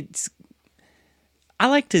 I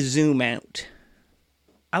like to zoom out.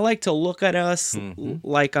 I like to look at us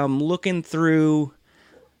like I'm looking through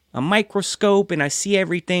a microscope and I see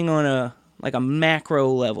everything on a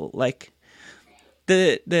macro level. Like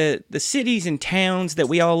the cities and towns that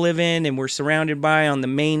we all live in and we're surrounded by on the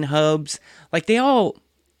main hubs, like they all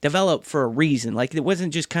developed for a reason. Like it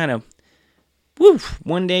wasn't just kind of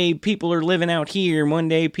one day people are living out here, one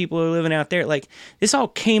day people are living out there. Like this all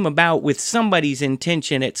came about with somebody's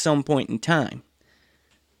intention at some point in time.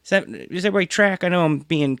 Does everybody track? I know I'm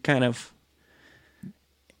being kind of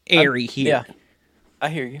airy here. Yeah. I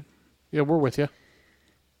hear you. Yeah, we're with you.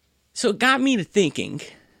 So it got me to thinking,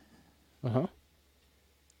 Uh-huh.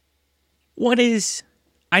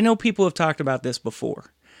 I know people have talked about this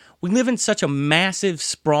before. We live in such a massive,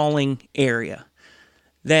 sprawling area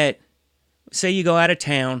that, say you go out of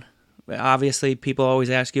town, obviously people always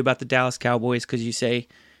ask you about the Dallas Cowboys because you say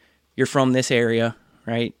you're from this area,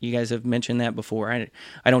 right? You guys have mentioned that before. I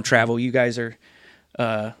don't travel. You guys are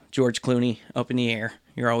George Clooney up in the air.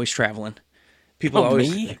 You're always traveling. People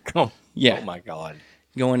always... Me? Come. Yeah. Oh, my God.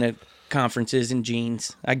 Going to conferences in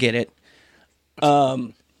jeans. I get it.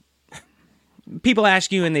 People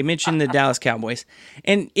ask you and they mention the Dallas Cowboys.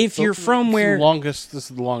 And if you're from where... This is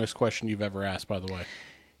the longest question you've ever asked, by the way.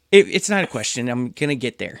 It's not a question. I'm going to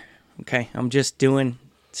get there. Okay? I'm just doing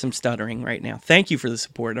some stuttering right now. Thank you for the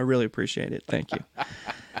support. I really appreciate it. Thank you.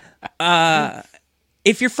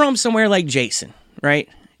 If you're from somewhere like Jason, right?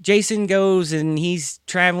 Jason goes and he's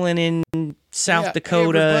traveling in South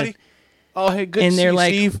Dakota. Hey, everybody. Oh, hey, good and to they're see you,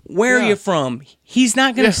 like, Steve. where are Yeah. you from? He's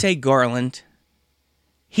not going to say Garland.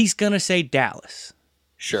 He's going to say Dallas.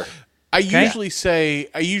 Sure. I usually say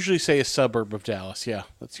a suburb of Dallas. Yeah,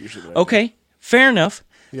 that's usually what I do. Okay, fair enough.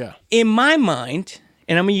 Yeah. In my mind,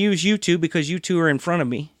 and I'm going to use you two because you two are in front of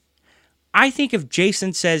me, I think if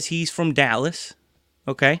Jason says he's from Dallas,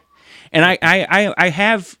 okay, and I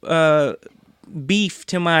have beef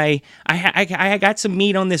to my... I got some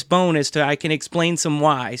meat on this bone as to I can explain some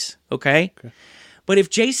whys, okay? But if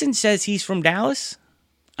Jason says he's from Dallas,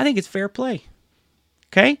 I think it's fair play.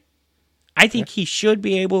 Okay? I think he should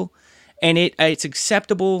be able, and it's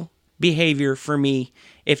acceptable behavior for me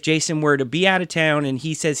if Jason were to be out of town and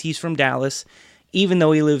he says he's from Dallas, even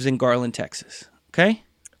though he lives in Garland, Texas. Okay?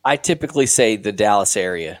 I typically say the Dallas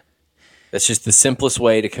area. That's just the simplest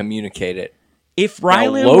way to communicate it. If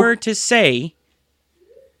Rylan were to say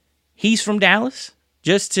he's from Dallas,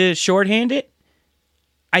 just to shorthand it,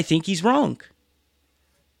 I think he's wrong.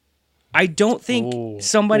 I don't think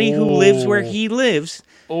somebody who lives where he lives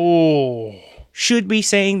should be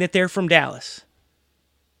saying that they're from Dallas.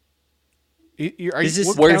 Where's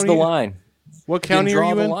the line? What county are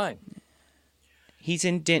you in? Line. He's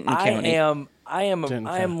in Denton County.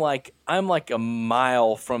 I'm like a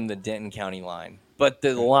mile from the Denton County line, but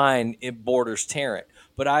the line, it borders Tarrant.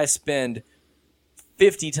 But I spend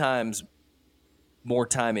 50 times more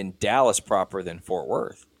time in Dallas proper than Fort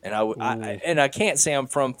Worth. And I can't say I'm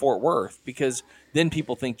from Fort Worth because then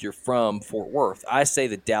people think you're from Fort Worth. I say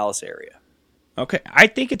the Dallas area. Okay, I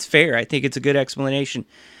think it's fair. I think it's a good explanation.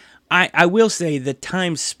 I will say the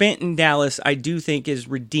time spent in Dallas I do think is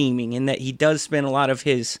redeeming in that he does spend a lot of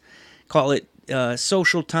his, call it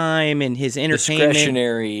social time and his entertainment.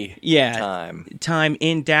 Discretionary time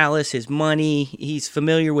in Dallas, his money. He's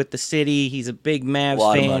familiar with the city. He's a big Mavs fan. A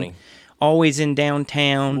lot of money. Always in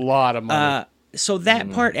downtown. A lot of money. So that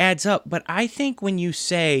part adds up. But I think when you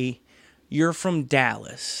say you're from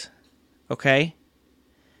Dallas, okay,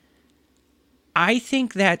 I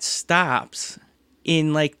think that stops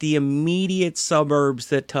in like the immediate suburbs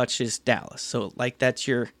that touches Dallas. So like that's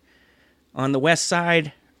your, on the west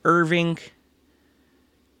side, Irving.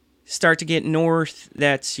 Start to get north,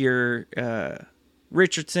 that's your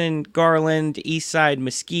Richardson, Garland, east side,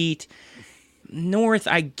 Mesquite. North,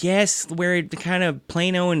 I guess, where the kind of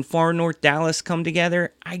Plano and far north Dallas come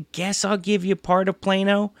together, I guess I'll give you part of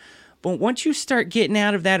Plano. But once you start getting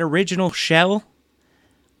out of that original shell,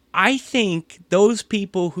 I think those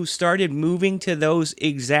people who started moving to those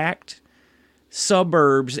exact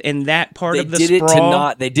suburbs and that part of the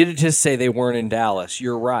sprawl... They did it to say they weren't in Dallas.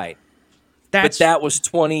 You're right. But that was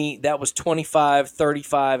 25,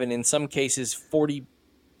 35, and in some cases 40,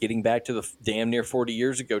 getting back to the damn near 40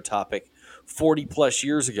 years ago topic, 40 plus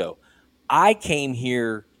years ago. I came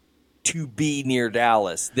here to be near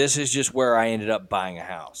Dallas. This is just where I ended up buying a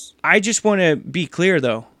house. I just want to be clear,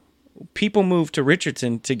 though. People moved to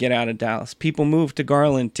Richardson to get out of Dallas. People moved to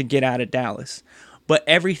Garland to get out of Dallas. But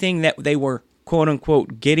everything that they were,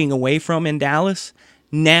 quote-unquote, getting away from in Dallas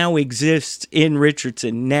now exists in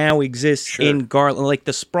Richardson, now exists in Garland. Like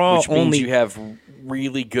the sprawl Which means you have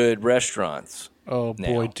really good restaurants. Oh, now.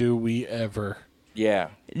 Boy, do we ever. Yeah.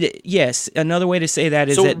 Yes, another way to say that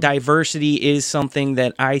is that diversity is something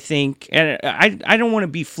that I think, and I don't want to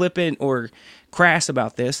be flippant or crass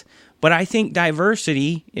about this, But I think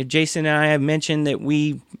diversity, Jason and I have mentioned that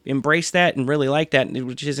we embrace that and really like that,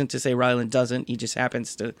 which isn't to say Ryland doesn't. He just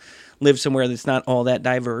happens to live somewhere that's not all that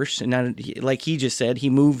diverse. And not, like he just said, he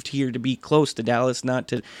moved here to be close to Dallas, not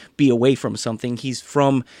to be away from something. He's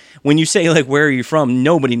from, when you say, like, where are you from?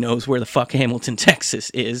 Nobody knows where the fuck Hamilton, Texas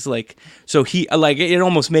is. Like, so he, like, it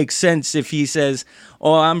almost makes sense if he says,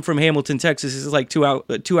 oh, I'm from Hamilton, Texas. It's like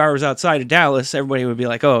 2 hours outside of Dallas. Everybody would be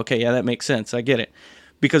like, oh, okay, yeah, that makes sense. I get it.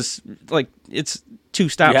 Because, like, it's two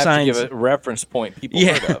stop signs. You have to give a reference point people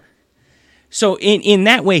heard of. So in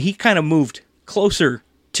that way, he kind of moved closer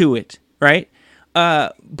to it, right?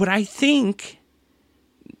 But I think,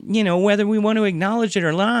 whether we want to acknowledge it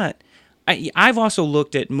or not, I've also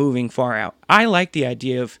looked at moving far out. I like the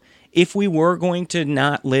idea of, if we were going to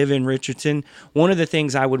not live in Richardson, one of the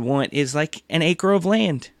things I would want is like an acre of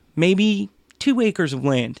land, maybe 2 acres of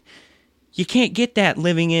land. You can't get that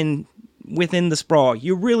living within the sprawl.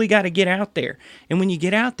 You really got to get out there. And when you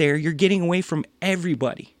get out there, you're getting away from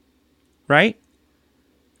everybody. Right?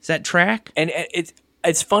 Is that track? And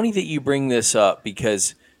it's funny that you bring this up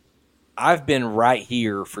because I've been right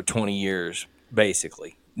here for 20 years,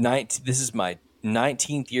 basically. This is my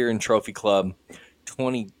 19th year in Trophy Club,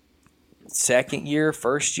 22nd year,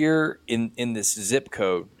 first year in this zip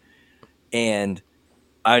code. And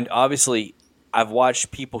I've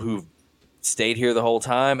watched people who've stayed here the whole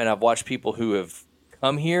time, and I've watched people who have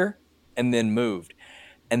come here and then moved.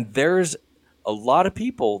 And there's a lot of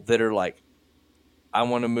people that are like, I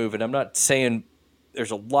want to move. And I'm not saying there's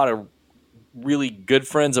a lot of really good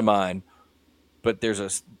friends of mine, but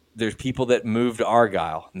there's people that move to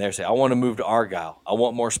Argyle, and they say, I want to move to Argyle. I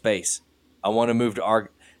want more space. I want to move to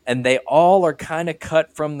Argyle. And they all are kind of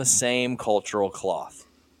cut from the same cultural cloth.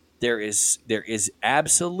 There is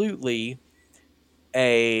absolutely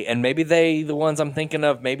and maybe the ones I'm thinking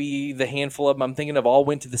of, maybe the handful of them I'm thinking of all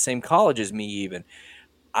went to the same college as me even.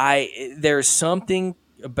 There's something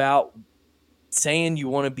about saying you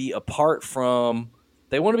want to be apart from,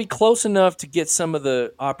 they want to be close enough to get some of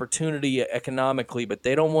the opportunity economically, but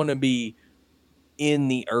they don't want to be in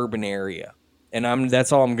the urban area. And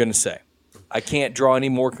that's all I'm going to say. I can't draw any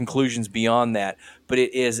more conclusions beyond that, but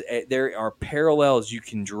there are parallels you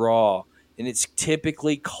can draw, and it's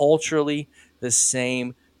typically culturally the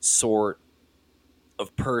same sort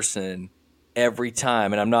of person every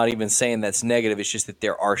time. And I'm not even saying that's negative. It's just that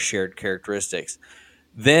there are shared characteristics.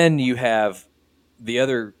 Then you have the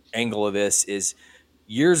other angle of this is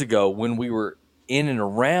years ago when we were in and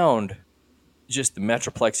around just the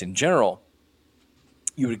Metroplex in general,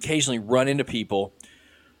 you would occasionally run into people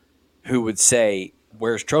who would say,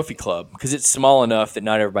 where's Trophy Club? Because it's small enough that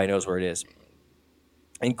not everybody knows where it is.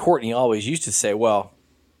 And Courtney always used to say, well,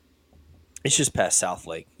 it's just past South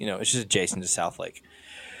Lake. It's just adjacent to South Lake.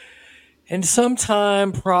 And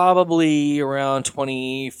sometime probably around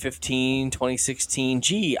 2015, 2016,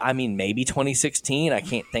 maybe 2016, I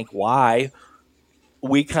can't think why,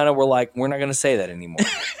 we kind of were like, we're not going to say that anymore.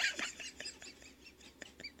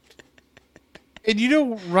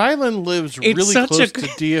 And Ryland lives really close to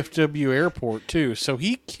DFW Airport too, so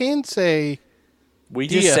he can say we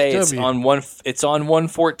just DFW. Say it's on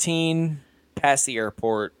 114 past the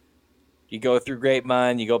airport. You go through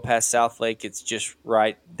Grapevine, you go past South Lake, it's just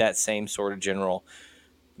right, that same sort of general.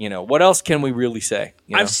 What else can we really say?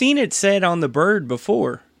 I've seen it said on the Bird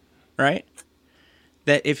before, right?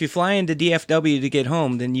 That if you fly into DFW to get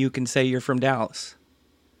home, then you can say you're from Dallas.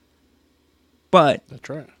 But that's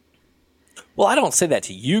right. Well, I don't say that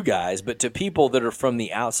to you guys, but to people that are from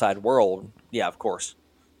the outside world, yeah, of course.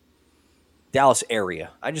 Dallas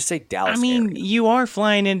area. I just say Dallas area. You are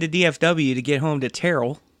flying into DFW to get home to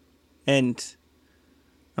Terrell. And,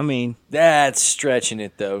 that's stretching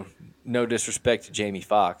it, though. No disrespect to Jamie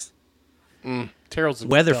Foxx. Terrell's a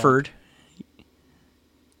Weatherford.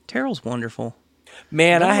 Terrell's wonderful.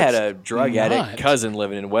 Man, I had a drug addict cousin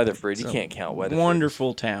living in Weatherford. You can't count Weatherford.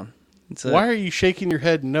 Wonderful town. Why are you shaking your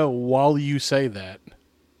head no while you say that?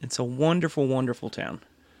 It's a wonderful, wonderful town.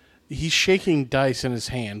 He's shaking dice in his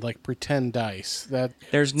hand, like pretend dice.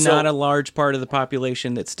 There's not a large part of the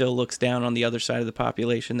population that still looks down on the other side of the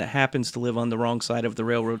population that happens to live on the wrong side of the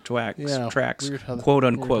railroad tracks, quote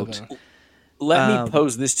unquote. Let me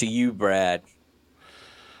pose this to you, Brad.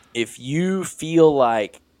 If you feel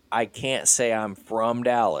like I can't say I'm from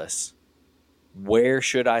Dallas, where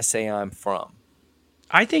should I say I'm from?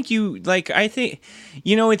 I think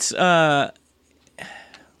it's, let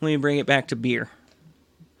me bring it back to beer.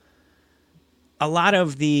 A lot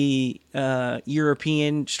of the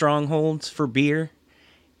European strongholds for beer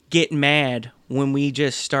get mad when we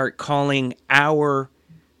just start calling our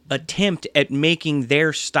attempt at making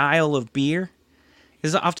their style of beer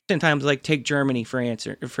Because oftentimes, like, take Germany for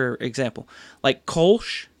example, like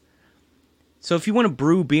Kolsch. So if you want to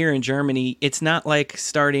brew beer in Germany, it's not like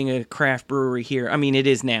starting a craft brewery here. I mean, it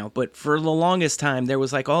is now, but for the longest time, there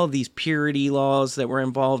was like all of these purity laws that were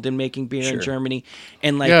involved in making beer in Germany,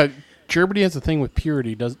 and like, yeah, Germany has a thing with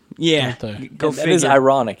purity, don't they? Go That figure. is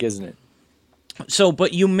ironic, isn't it? So,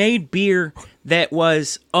 but you made beer that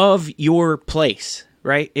was of your place,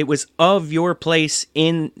 right? It was of your place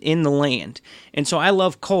in the land. And so I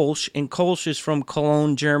love Kolsch, and Kolsch is from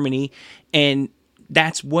Cologne, Germany, and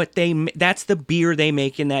that's the beer they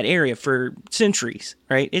make in that area for centuries,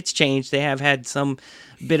 right? It's changed. They have had some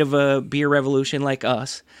bit of a beer revolution like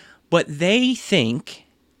us, but they think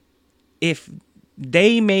if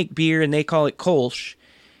they make beer and they call it Kolsch,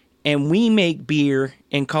 and we make beer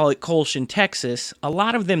and call it Kolsch in Texas, a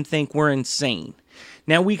lot of them think we're insane.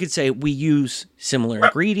 Now, we could say we use similar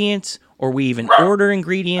ingredients, or we even order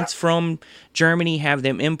ingredients from Germany, have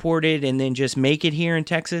them imported, and then just make it here in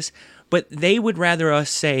Texas. But they would rather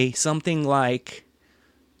us say something like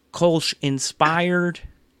Kolsch inspired,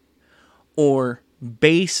 or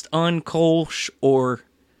based on Kolsch, or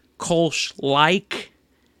Kolsch like.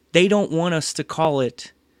 They don't want us to call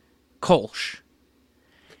it Kolsch.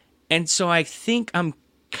 And so I think I'm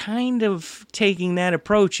kind of taking that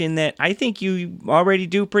approach in that I think you already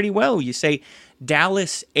do pretty well. You say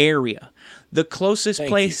Dallas area. The closest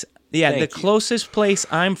place, closest place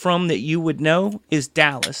I'm from that you would know is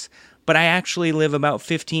Dallas, but I actually live about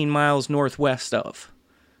 15 miles northwest of,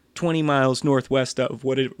 20 miles northwest of,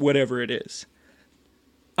 whatever it is.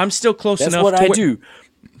 I'm still close enough. That's what I do.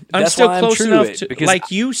 I'm That's still why close I'm true enough to to, it, because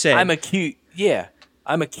like you said.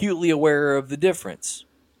 I'm acutely aware of the difference.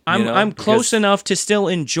 I'm close enough to still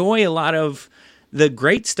enjoy a lot of the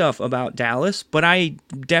great stuff about Dallas, but I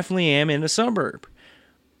definitely am in a suburb.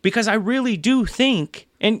 Because I really do think,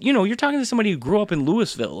 and you're talking to somebody who grew up in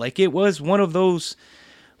Louisville. Like, it was one of those,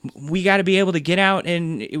 we got to be able to get out,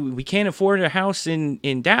 and we can't afford a house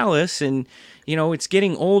in Dallas, and it's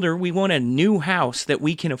getting older. We want a new house that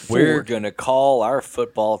we can afford. We're going to call our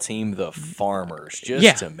football team the Farmers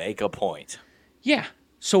just to make a point. Yeah.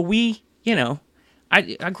 So we,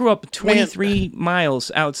 I grew up 23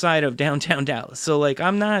 miles outside of downtown Dallas. So, like,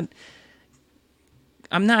 I'm not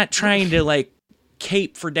trying to, like,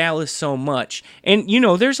 cape for Dallas so much. And,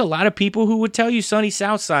 there's a lot of people who would tell you, Sunny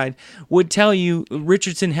Southside would tell you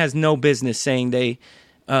Richardson has no business saying they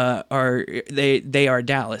are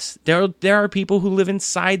Dallas. There are people who live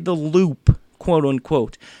inside the loop, quote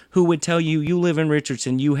unquote, who would tell you live in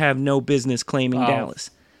Richardson, you have no business claiming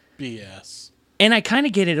Dallas. BS. And I kind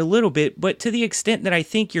of get it a little bit, but to the extent that I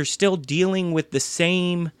think you're still dealing with the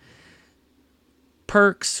same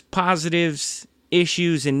perks, positives,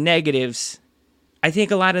 issues, and negatives, I think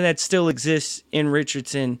a lot of that still exists in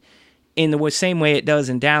Richardson in the same way it does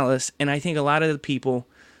in Dallas. And I think a lot of the people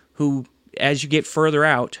who, as you get further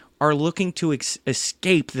out, are looking to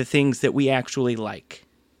escape the things that we actually like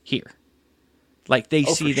here. Like, they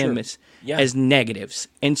see them as negatives.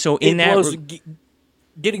 And so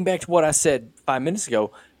getting back to what I said 5 minutes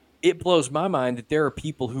ago, it blows my mind that there are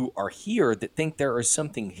people who are here that think there is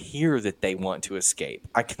something here that they want to escape.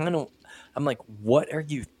 I'm like, what are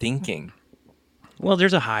you thinking? Well,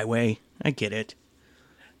 there's a highway. I get it.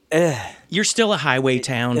 You're still a highway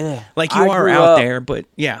town. Like, you are out there, but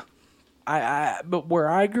yeah. But where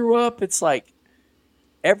I grew up, it's like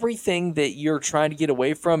everything that you're trying to get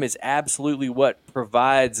away from is absolutely what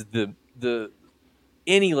provides the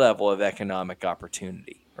any level of economic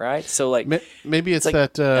opportunity, right? So, like, maybe it's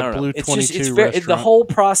like, that Blue 22 restaurant. The whole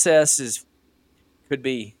process could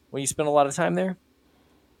be when you spend a lot of time there.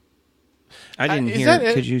 I didn't hear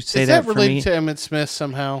it. Could you say that for me? Is that related to Emmett Smith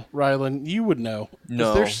somehow, Rylan? You would know.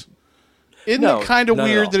 No. Isn't it kind of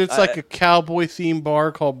weird that it's like a cowboy themed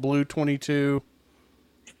bar called Blue 22?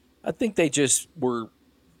 I think they just were.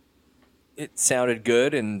 It sounded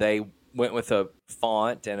good, and they went with a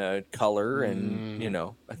font and a color, and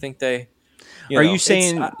I think they. You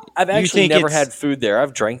saying I've actually never had food there?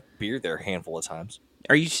 I've drank beer there a handful of times.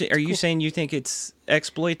 Are you saying you think it's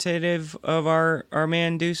exploitative of our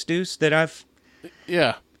man Deuce that I've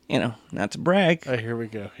not to brag. Here we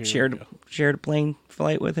go. Shared a plane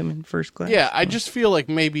flight with him in first class. Yeah, I just feel like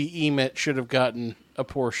maybe Emet should have gotten a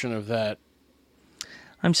portion of that.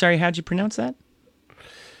 I'm sorry, how'd you pronounce that?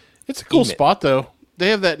 It's a cool spot though. They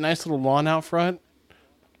have that nice little lawn out front.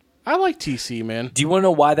 I like TC, man. Do you want to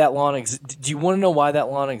know why that lawn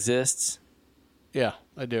exists? Yeah,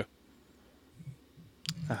 I do.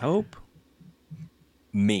 I hope.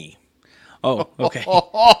 Me. Oh, okay.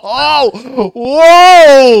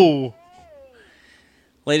 Whoa!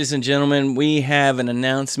 Ladies and gentlemen, we have an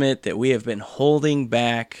announcement that we have been holding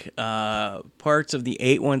back. Parts of the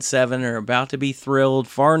 817 are about to be thrilled.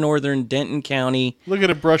 Far northern Denton County. Look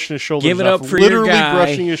at him brushing his shoulders Give it off. up for Literally your guy.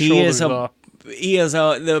 brushing his shoulders off. He is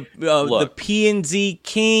the P&Z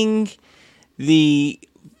King, the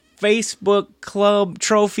Facebook Club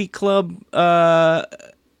Trophy Club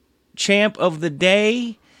champ of the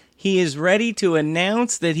day. He is ready to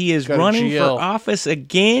announce that he is running for office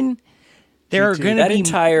again. There are going to be... That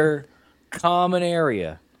entire common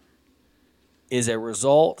area is a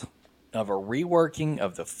result of a reworking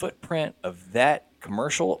of the footprint of that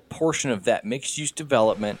commercial portion of that mixed-use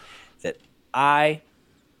development that I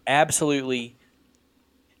absolutely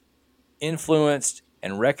influenced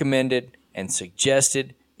and recommended and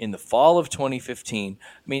suggested in the fall of 2015. I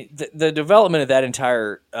mean, the development of that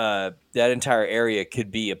entire area could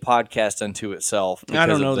be a podcast unto itself because I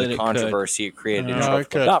don't know of the that controversy it created. No, it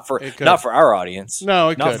could. Not for our audience. No,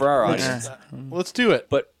 it not could. for our audience. Let's do it.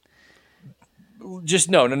 But just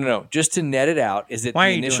no. Just to net it out is that Why the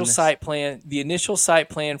are you initial doing this? site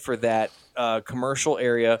plan, for that commercial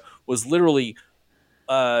area was literally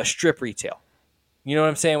strip retail. You know what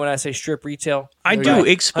I'm saying when I say strip retail? I do. Right.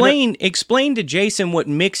 Explain to Jason what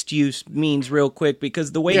mixed use means real quick,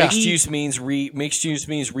 because the way Mixed use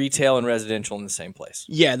means retail and residential in the same place.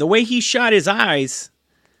 Yeah, the way he shot his eyes,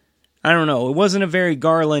 I don't know. It wasn't a very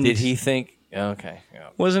Garland. Did he think? Okay. Yeah.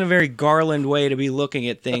 Wasn't a very Garland way to be looking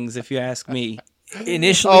at things, if you ask me.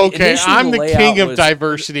 Initially, I'm the king of was,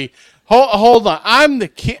 diversity. Hold on. I'm the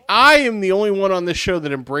king. I am the only one on this show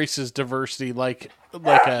that embraces diversity like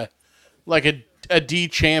a D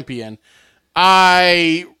champion.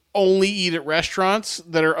 I only eat at restaurants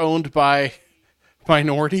that are owned by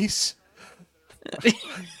minorities.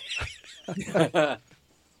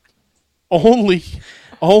 only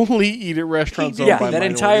eat at restaurants owned by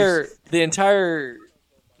minorities. That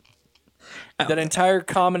entire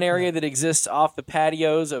common area that exists off the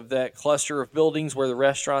patios of that cluster of buildings where the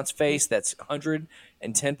restaurants face, that's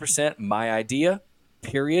 110% my idea,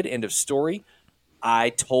 period, end of story. I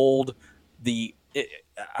told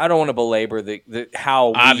I don't want to belabor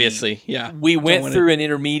how Obviously, yeah. We went through an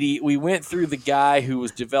intermediate. We went through the guy who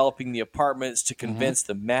was developing the apartments to convince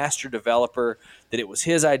the master developer that it was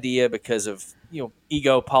his idea because of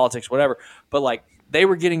ego, politics, whatever. But like they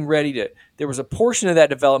were getting ready to. There was a portion of that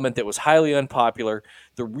development that was highly unpopular.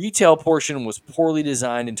 The retail portion was poorly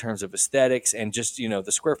designed in terms of aesthetics, and just the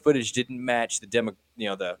square footage didn't match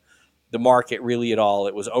the market really at all.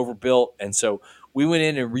 It was overbuilt, and so we went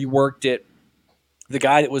in and reworked it. The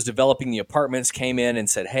guy that was developing the apartments came in and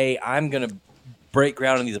said, "Hey, I'm going to break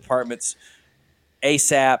ground on these apartments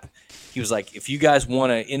ASAP." He was like, "If you guys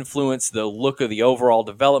want to influence the look of the overall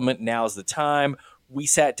development, now's the time." We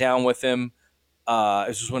sat down with him.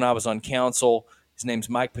 This was when I was on council. His name's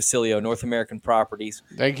Mike Pasilio, North American Properties.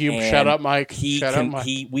 Thank you. Shout out, Mike.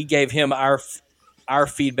 We gave him our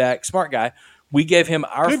feedback. Smart guy. We gave him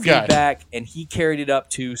our feedback, and he carried it up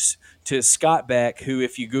to Scott Beck, who,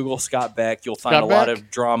 if you Google Scott Beck, you'll find a lot of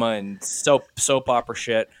drama and soap opera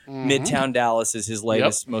shit. Midtown Dallas is his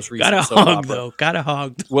latest, most recent soap opera. Got a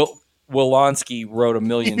hog. Wilonsky wrote a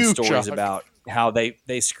million stories about how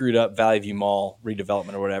they screwed up Valley View Mall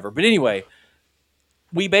redevelopment or whatever. But anyway,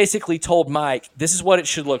 we basically told Mike, this is what it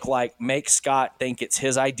should look like. Make Scott think it's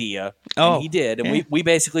his idea. And he did. And we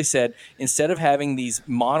basically said, instead of having these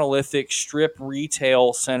monolithic strip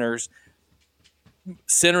retail centers,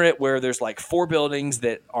 center it where there's like 4 buildings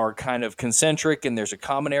that are kind of concentric and there's a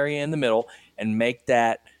common area in the middle, and make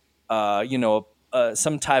that,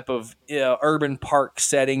 some type of urban park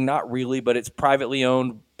setting. Not really, but it's privately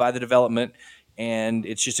owned by the development, and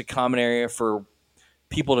it's just a common area for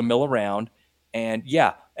people to mill around. And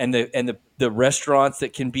the restaurants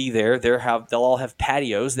that can be there, they'll all have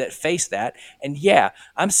patios that face that. And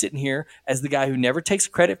I'm sitting here as the guy who never takes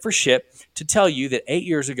credit for shit to tell you that 8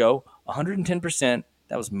 years ago, 110%,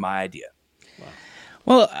 that was my idea. Wow.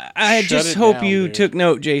 Well, I just hope you took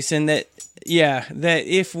note, Jason, that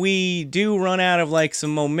if we do run out of like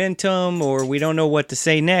some momentum or we don't know what to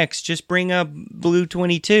say next, just bring up Blue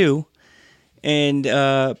 22. And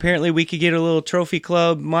apparently we could get a little Trophy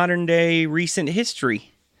Club modern day recent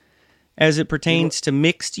history as it pertains to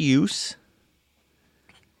mixed use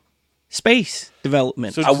space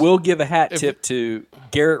development. So I will give a hat tip to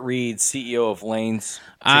Garrett Reed, CEO of Lane's.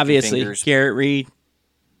 Obviously, Garrett Reed.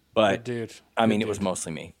 But, it was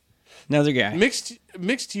mostly me. Another guy.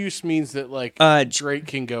 Mixed use means that like Drake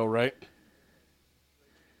can go, right?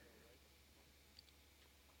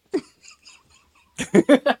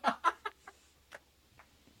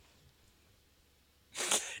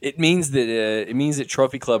 It means that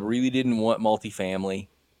Trophy Club really didn't want multifamily.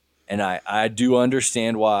 and I do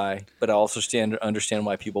understand why, but I also understand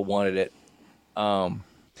why people wanted it.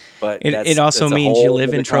 But It also that's a means you whole live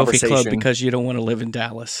in other Trophy Club conversation. because you don't want to live in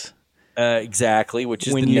Dallas. Exactly, which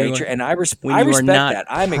is When the you- nature, and I When respect you are not that.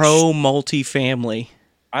 I'm pro multifamily,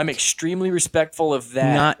 I'm extremely respectful of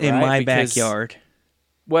that. not in right? my Because- backyard.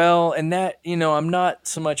 Well, and that, I'm not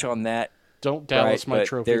so much on that. Don't Dallas right? my But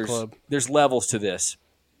trophy club. There's levels to this.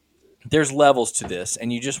 There's levels to this,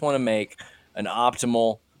 and you just want to make an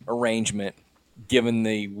optimal arrangement given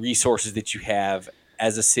the resources that you have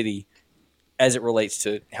as a city, as it relates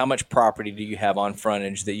to how much property do you have on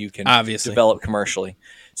frontage that you can Obviously. develop commercially.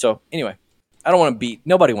 So anyway, I don't want to beat.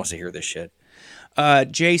 Nobody wants to hear this shit.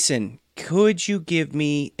 Jason, could you give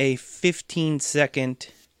me a 15-second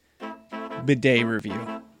bidet review?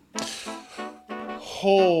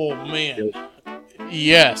 Oh man,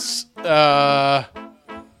 yes.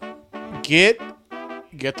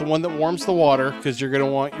 Get the one that warms the water because you're gonna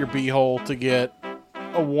want your beehole to get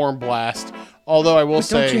a warm blast. Although I will But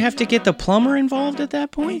say, don't you have to get the plumber involved at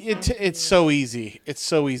that point? it's so easy. It's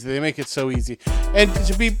so easy. They make it so easy, and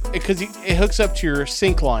to be because it hooks up to your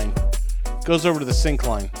sink line, goes over to the sink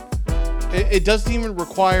line. It doesn't even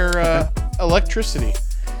require electricity.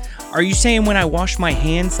 Are you saying when I wash my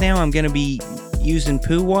hands now, I'm going to be using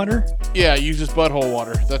poo water? Yeah, uses butthole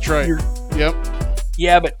water. That's right. Yep.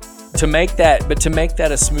 Yeah, but to make that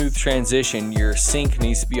a smooth transition, your sink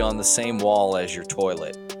needs to be on the same wall as your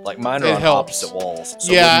toilet. Like mine are It on helps. opposite walls,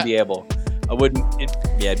 so Yeah. I wouldn't be able. I wouldn't.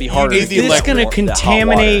 It'd be harder. need Is the to this electric going to the hot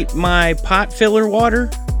contaminate water. my pot filler water?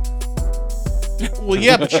 Well,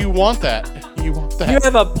 yeah, but you want that. You want You that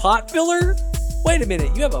have a pot filler? Wait a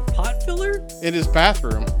minute. You have a pot filler? in his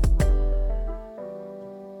bathroom.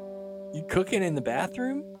 You cooking in the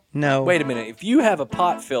bathroom? No. Wait a minute. If you have a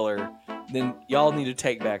pot filler, then y'all need to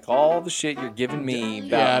take back all the shit you're giving me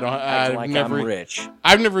about Yeah, acting I've like never. I'm rich.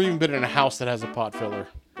 I've never even been in a house that has a pot filler.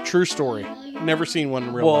 True story. Never seen one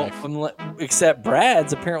in real Well, life. except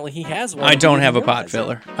Brad's. Apparently, he has one. I and we don't didn't have a pot realize it.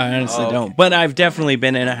 filler. I honestly Oh, okay. don't. But I've definitely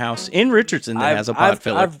been in a house in Richardson that has a pot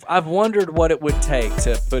filler. I've wondered what it would take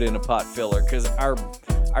to put in a pot filler because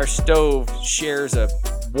our stove shares a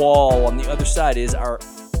wall. On the other side is our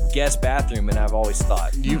guest bathroom, and I've always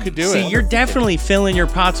thought. You could do See, it. you're definitely filling your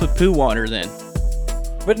pots with poo water then.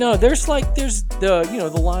 But no, there's the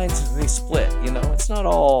the lines, they split. It's not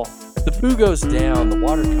all the poo goes down, the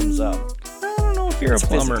water comes up. I don't know if you're It's a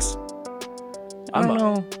plumber. physics. I don't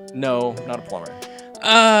know. No, not a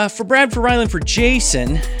plumber. For Brad, for Rylan, for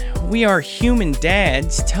Jason, we are human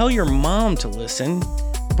dads. Tell your mom to listen.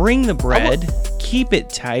 Bring the bread. Keep it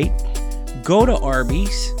tight. Go to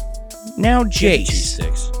Arby's. Now, Get the Jace. cheese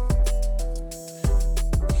sticks.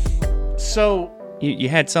 So, You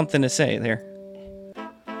had something to say there.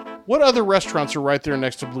 what other restaurants are right there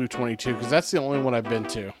next to Blue 22? Because that's the only one I've been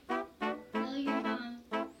to. Tell your mom.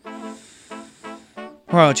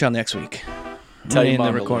 We'll out y'all next week. Tell your In the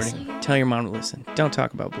mom to recording. listen. Tell your mom to listen. Don't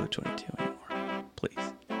talk about Blue 22 anymore. Please.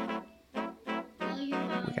 Tell your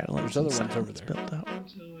mom. We gotta let There's some other ones over silence there. build up.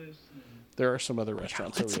 There are some other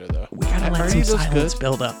restaurants over there, though. We gotta Are let any some of those silence good?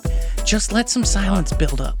 build up. Just let some silence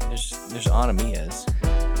build up. There's Anamia's.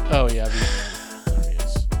 Oh, yeah.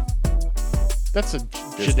 Yes. That's a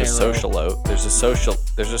There's the Gennaro. social oak. There's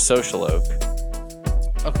a social oak.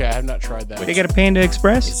 Okay, I have not tried that. They got a Panda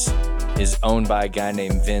Express. Is owned by a guy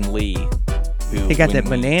named Vin Lee. Who They got when that we-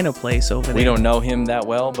 banana place over there. We don't know him that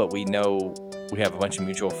well, but we know we have a bunch of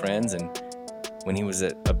mutual friends. And when he was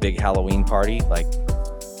at a big Halloween party, like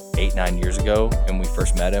 8-9 years ago, and we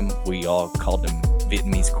first met him, we all called him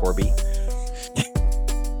Vietnamese Corby.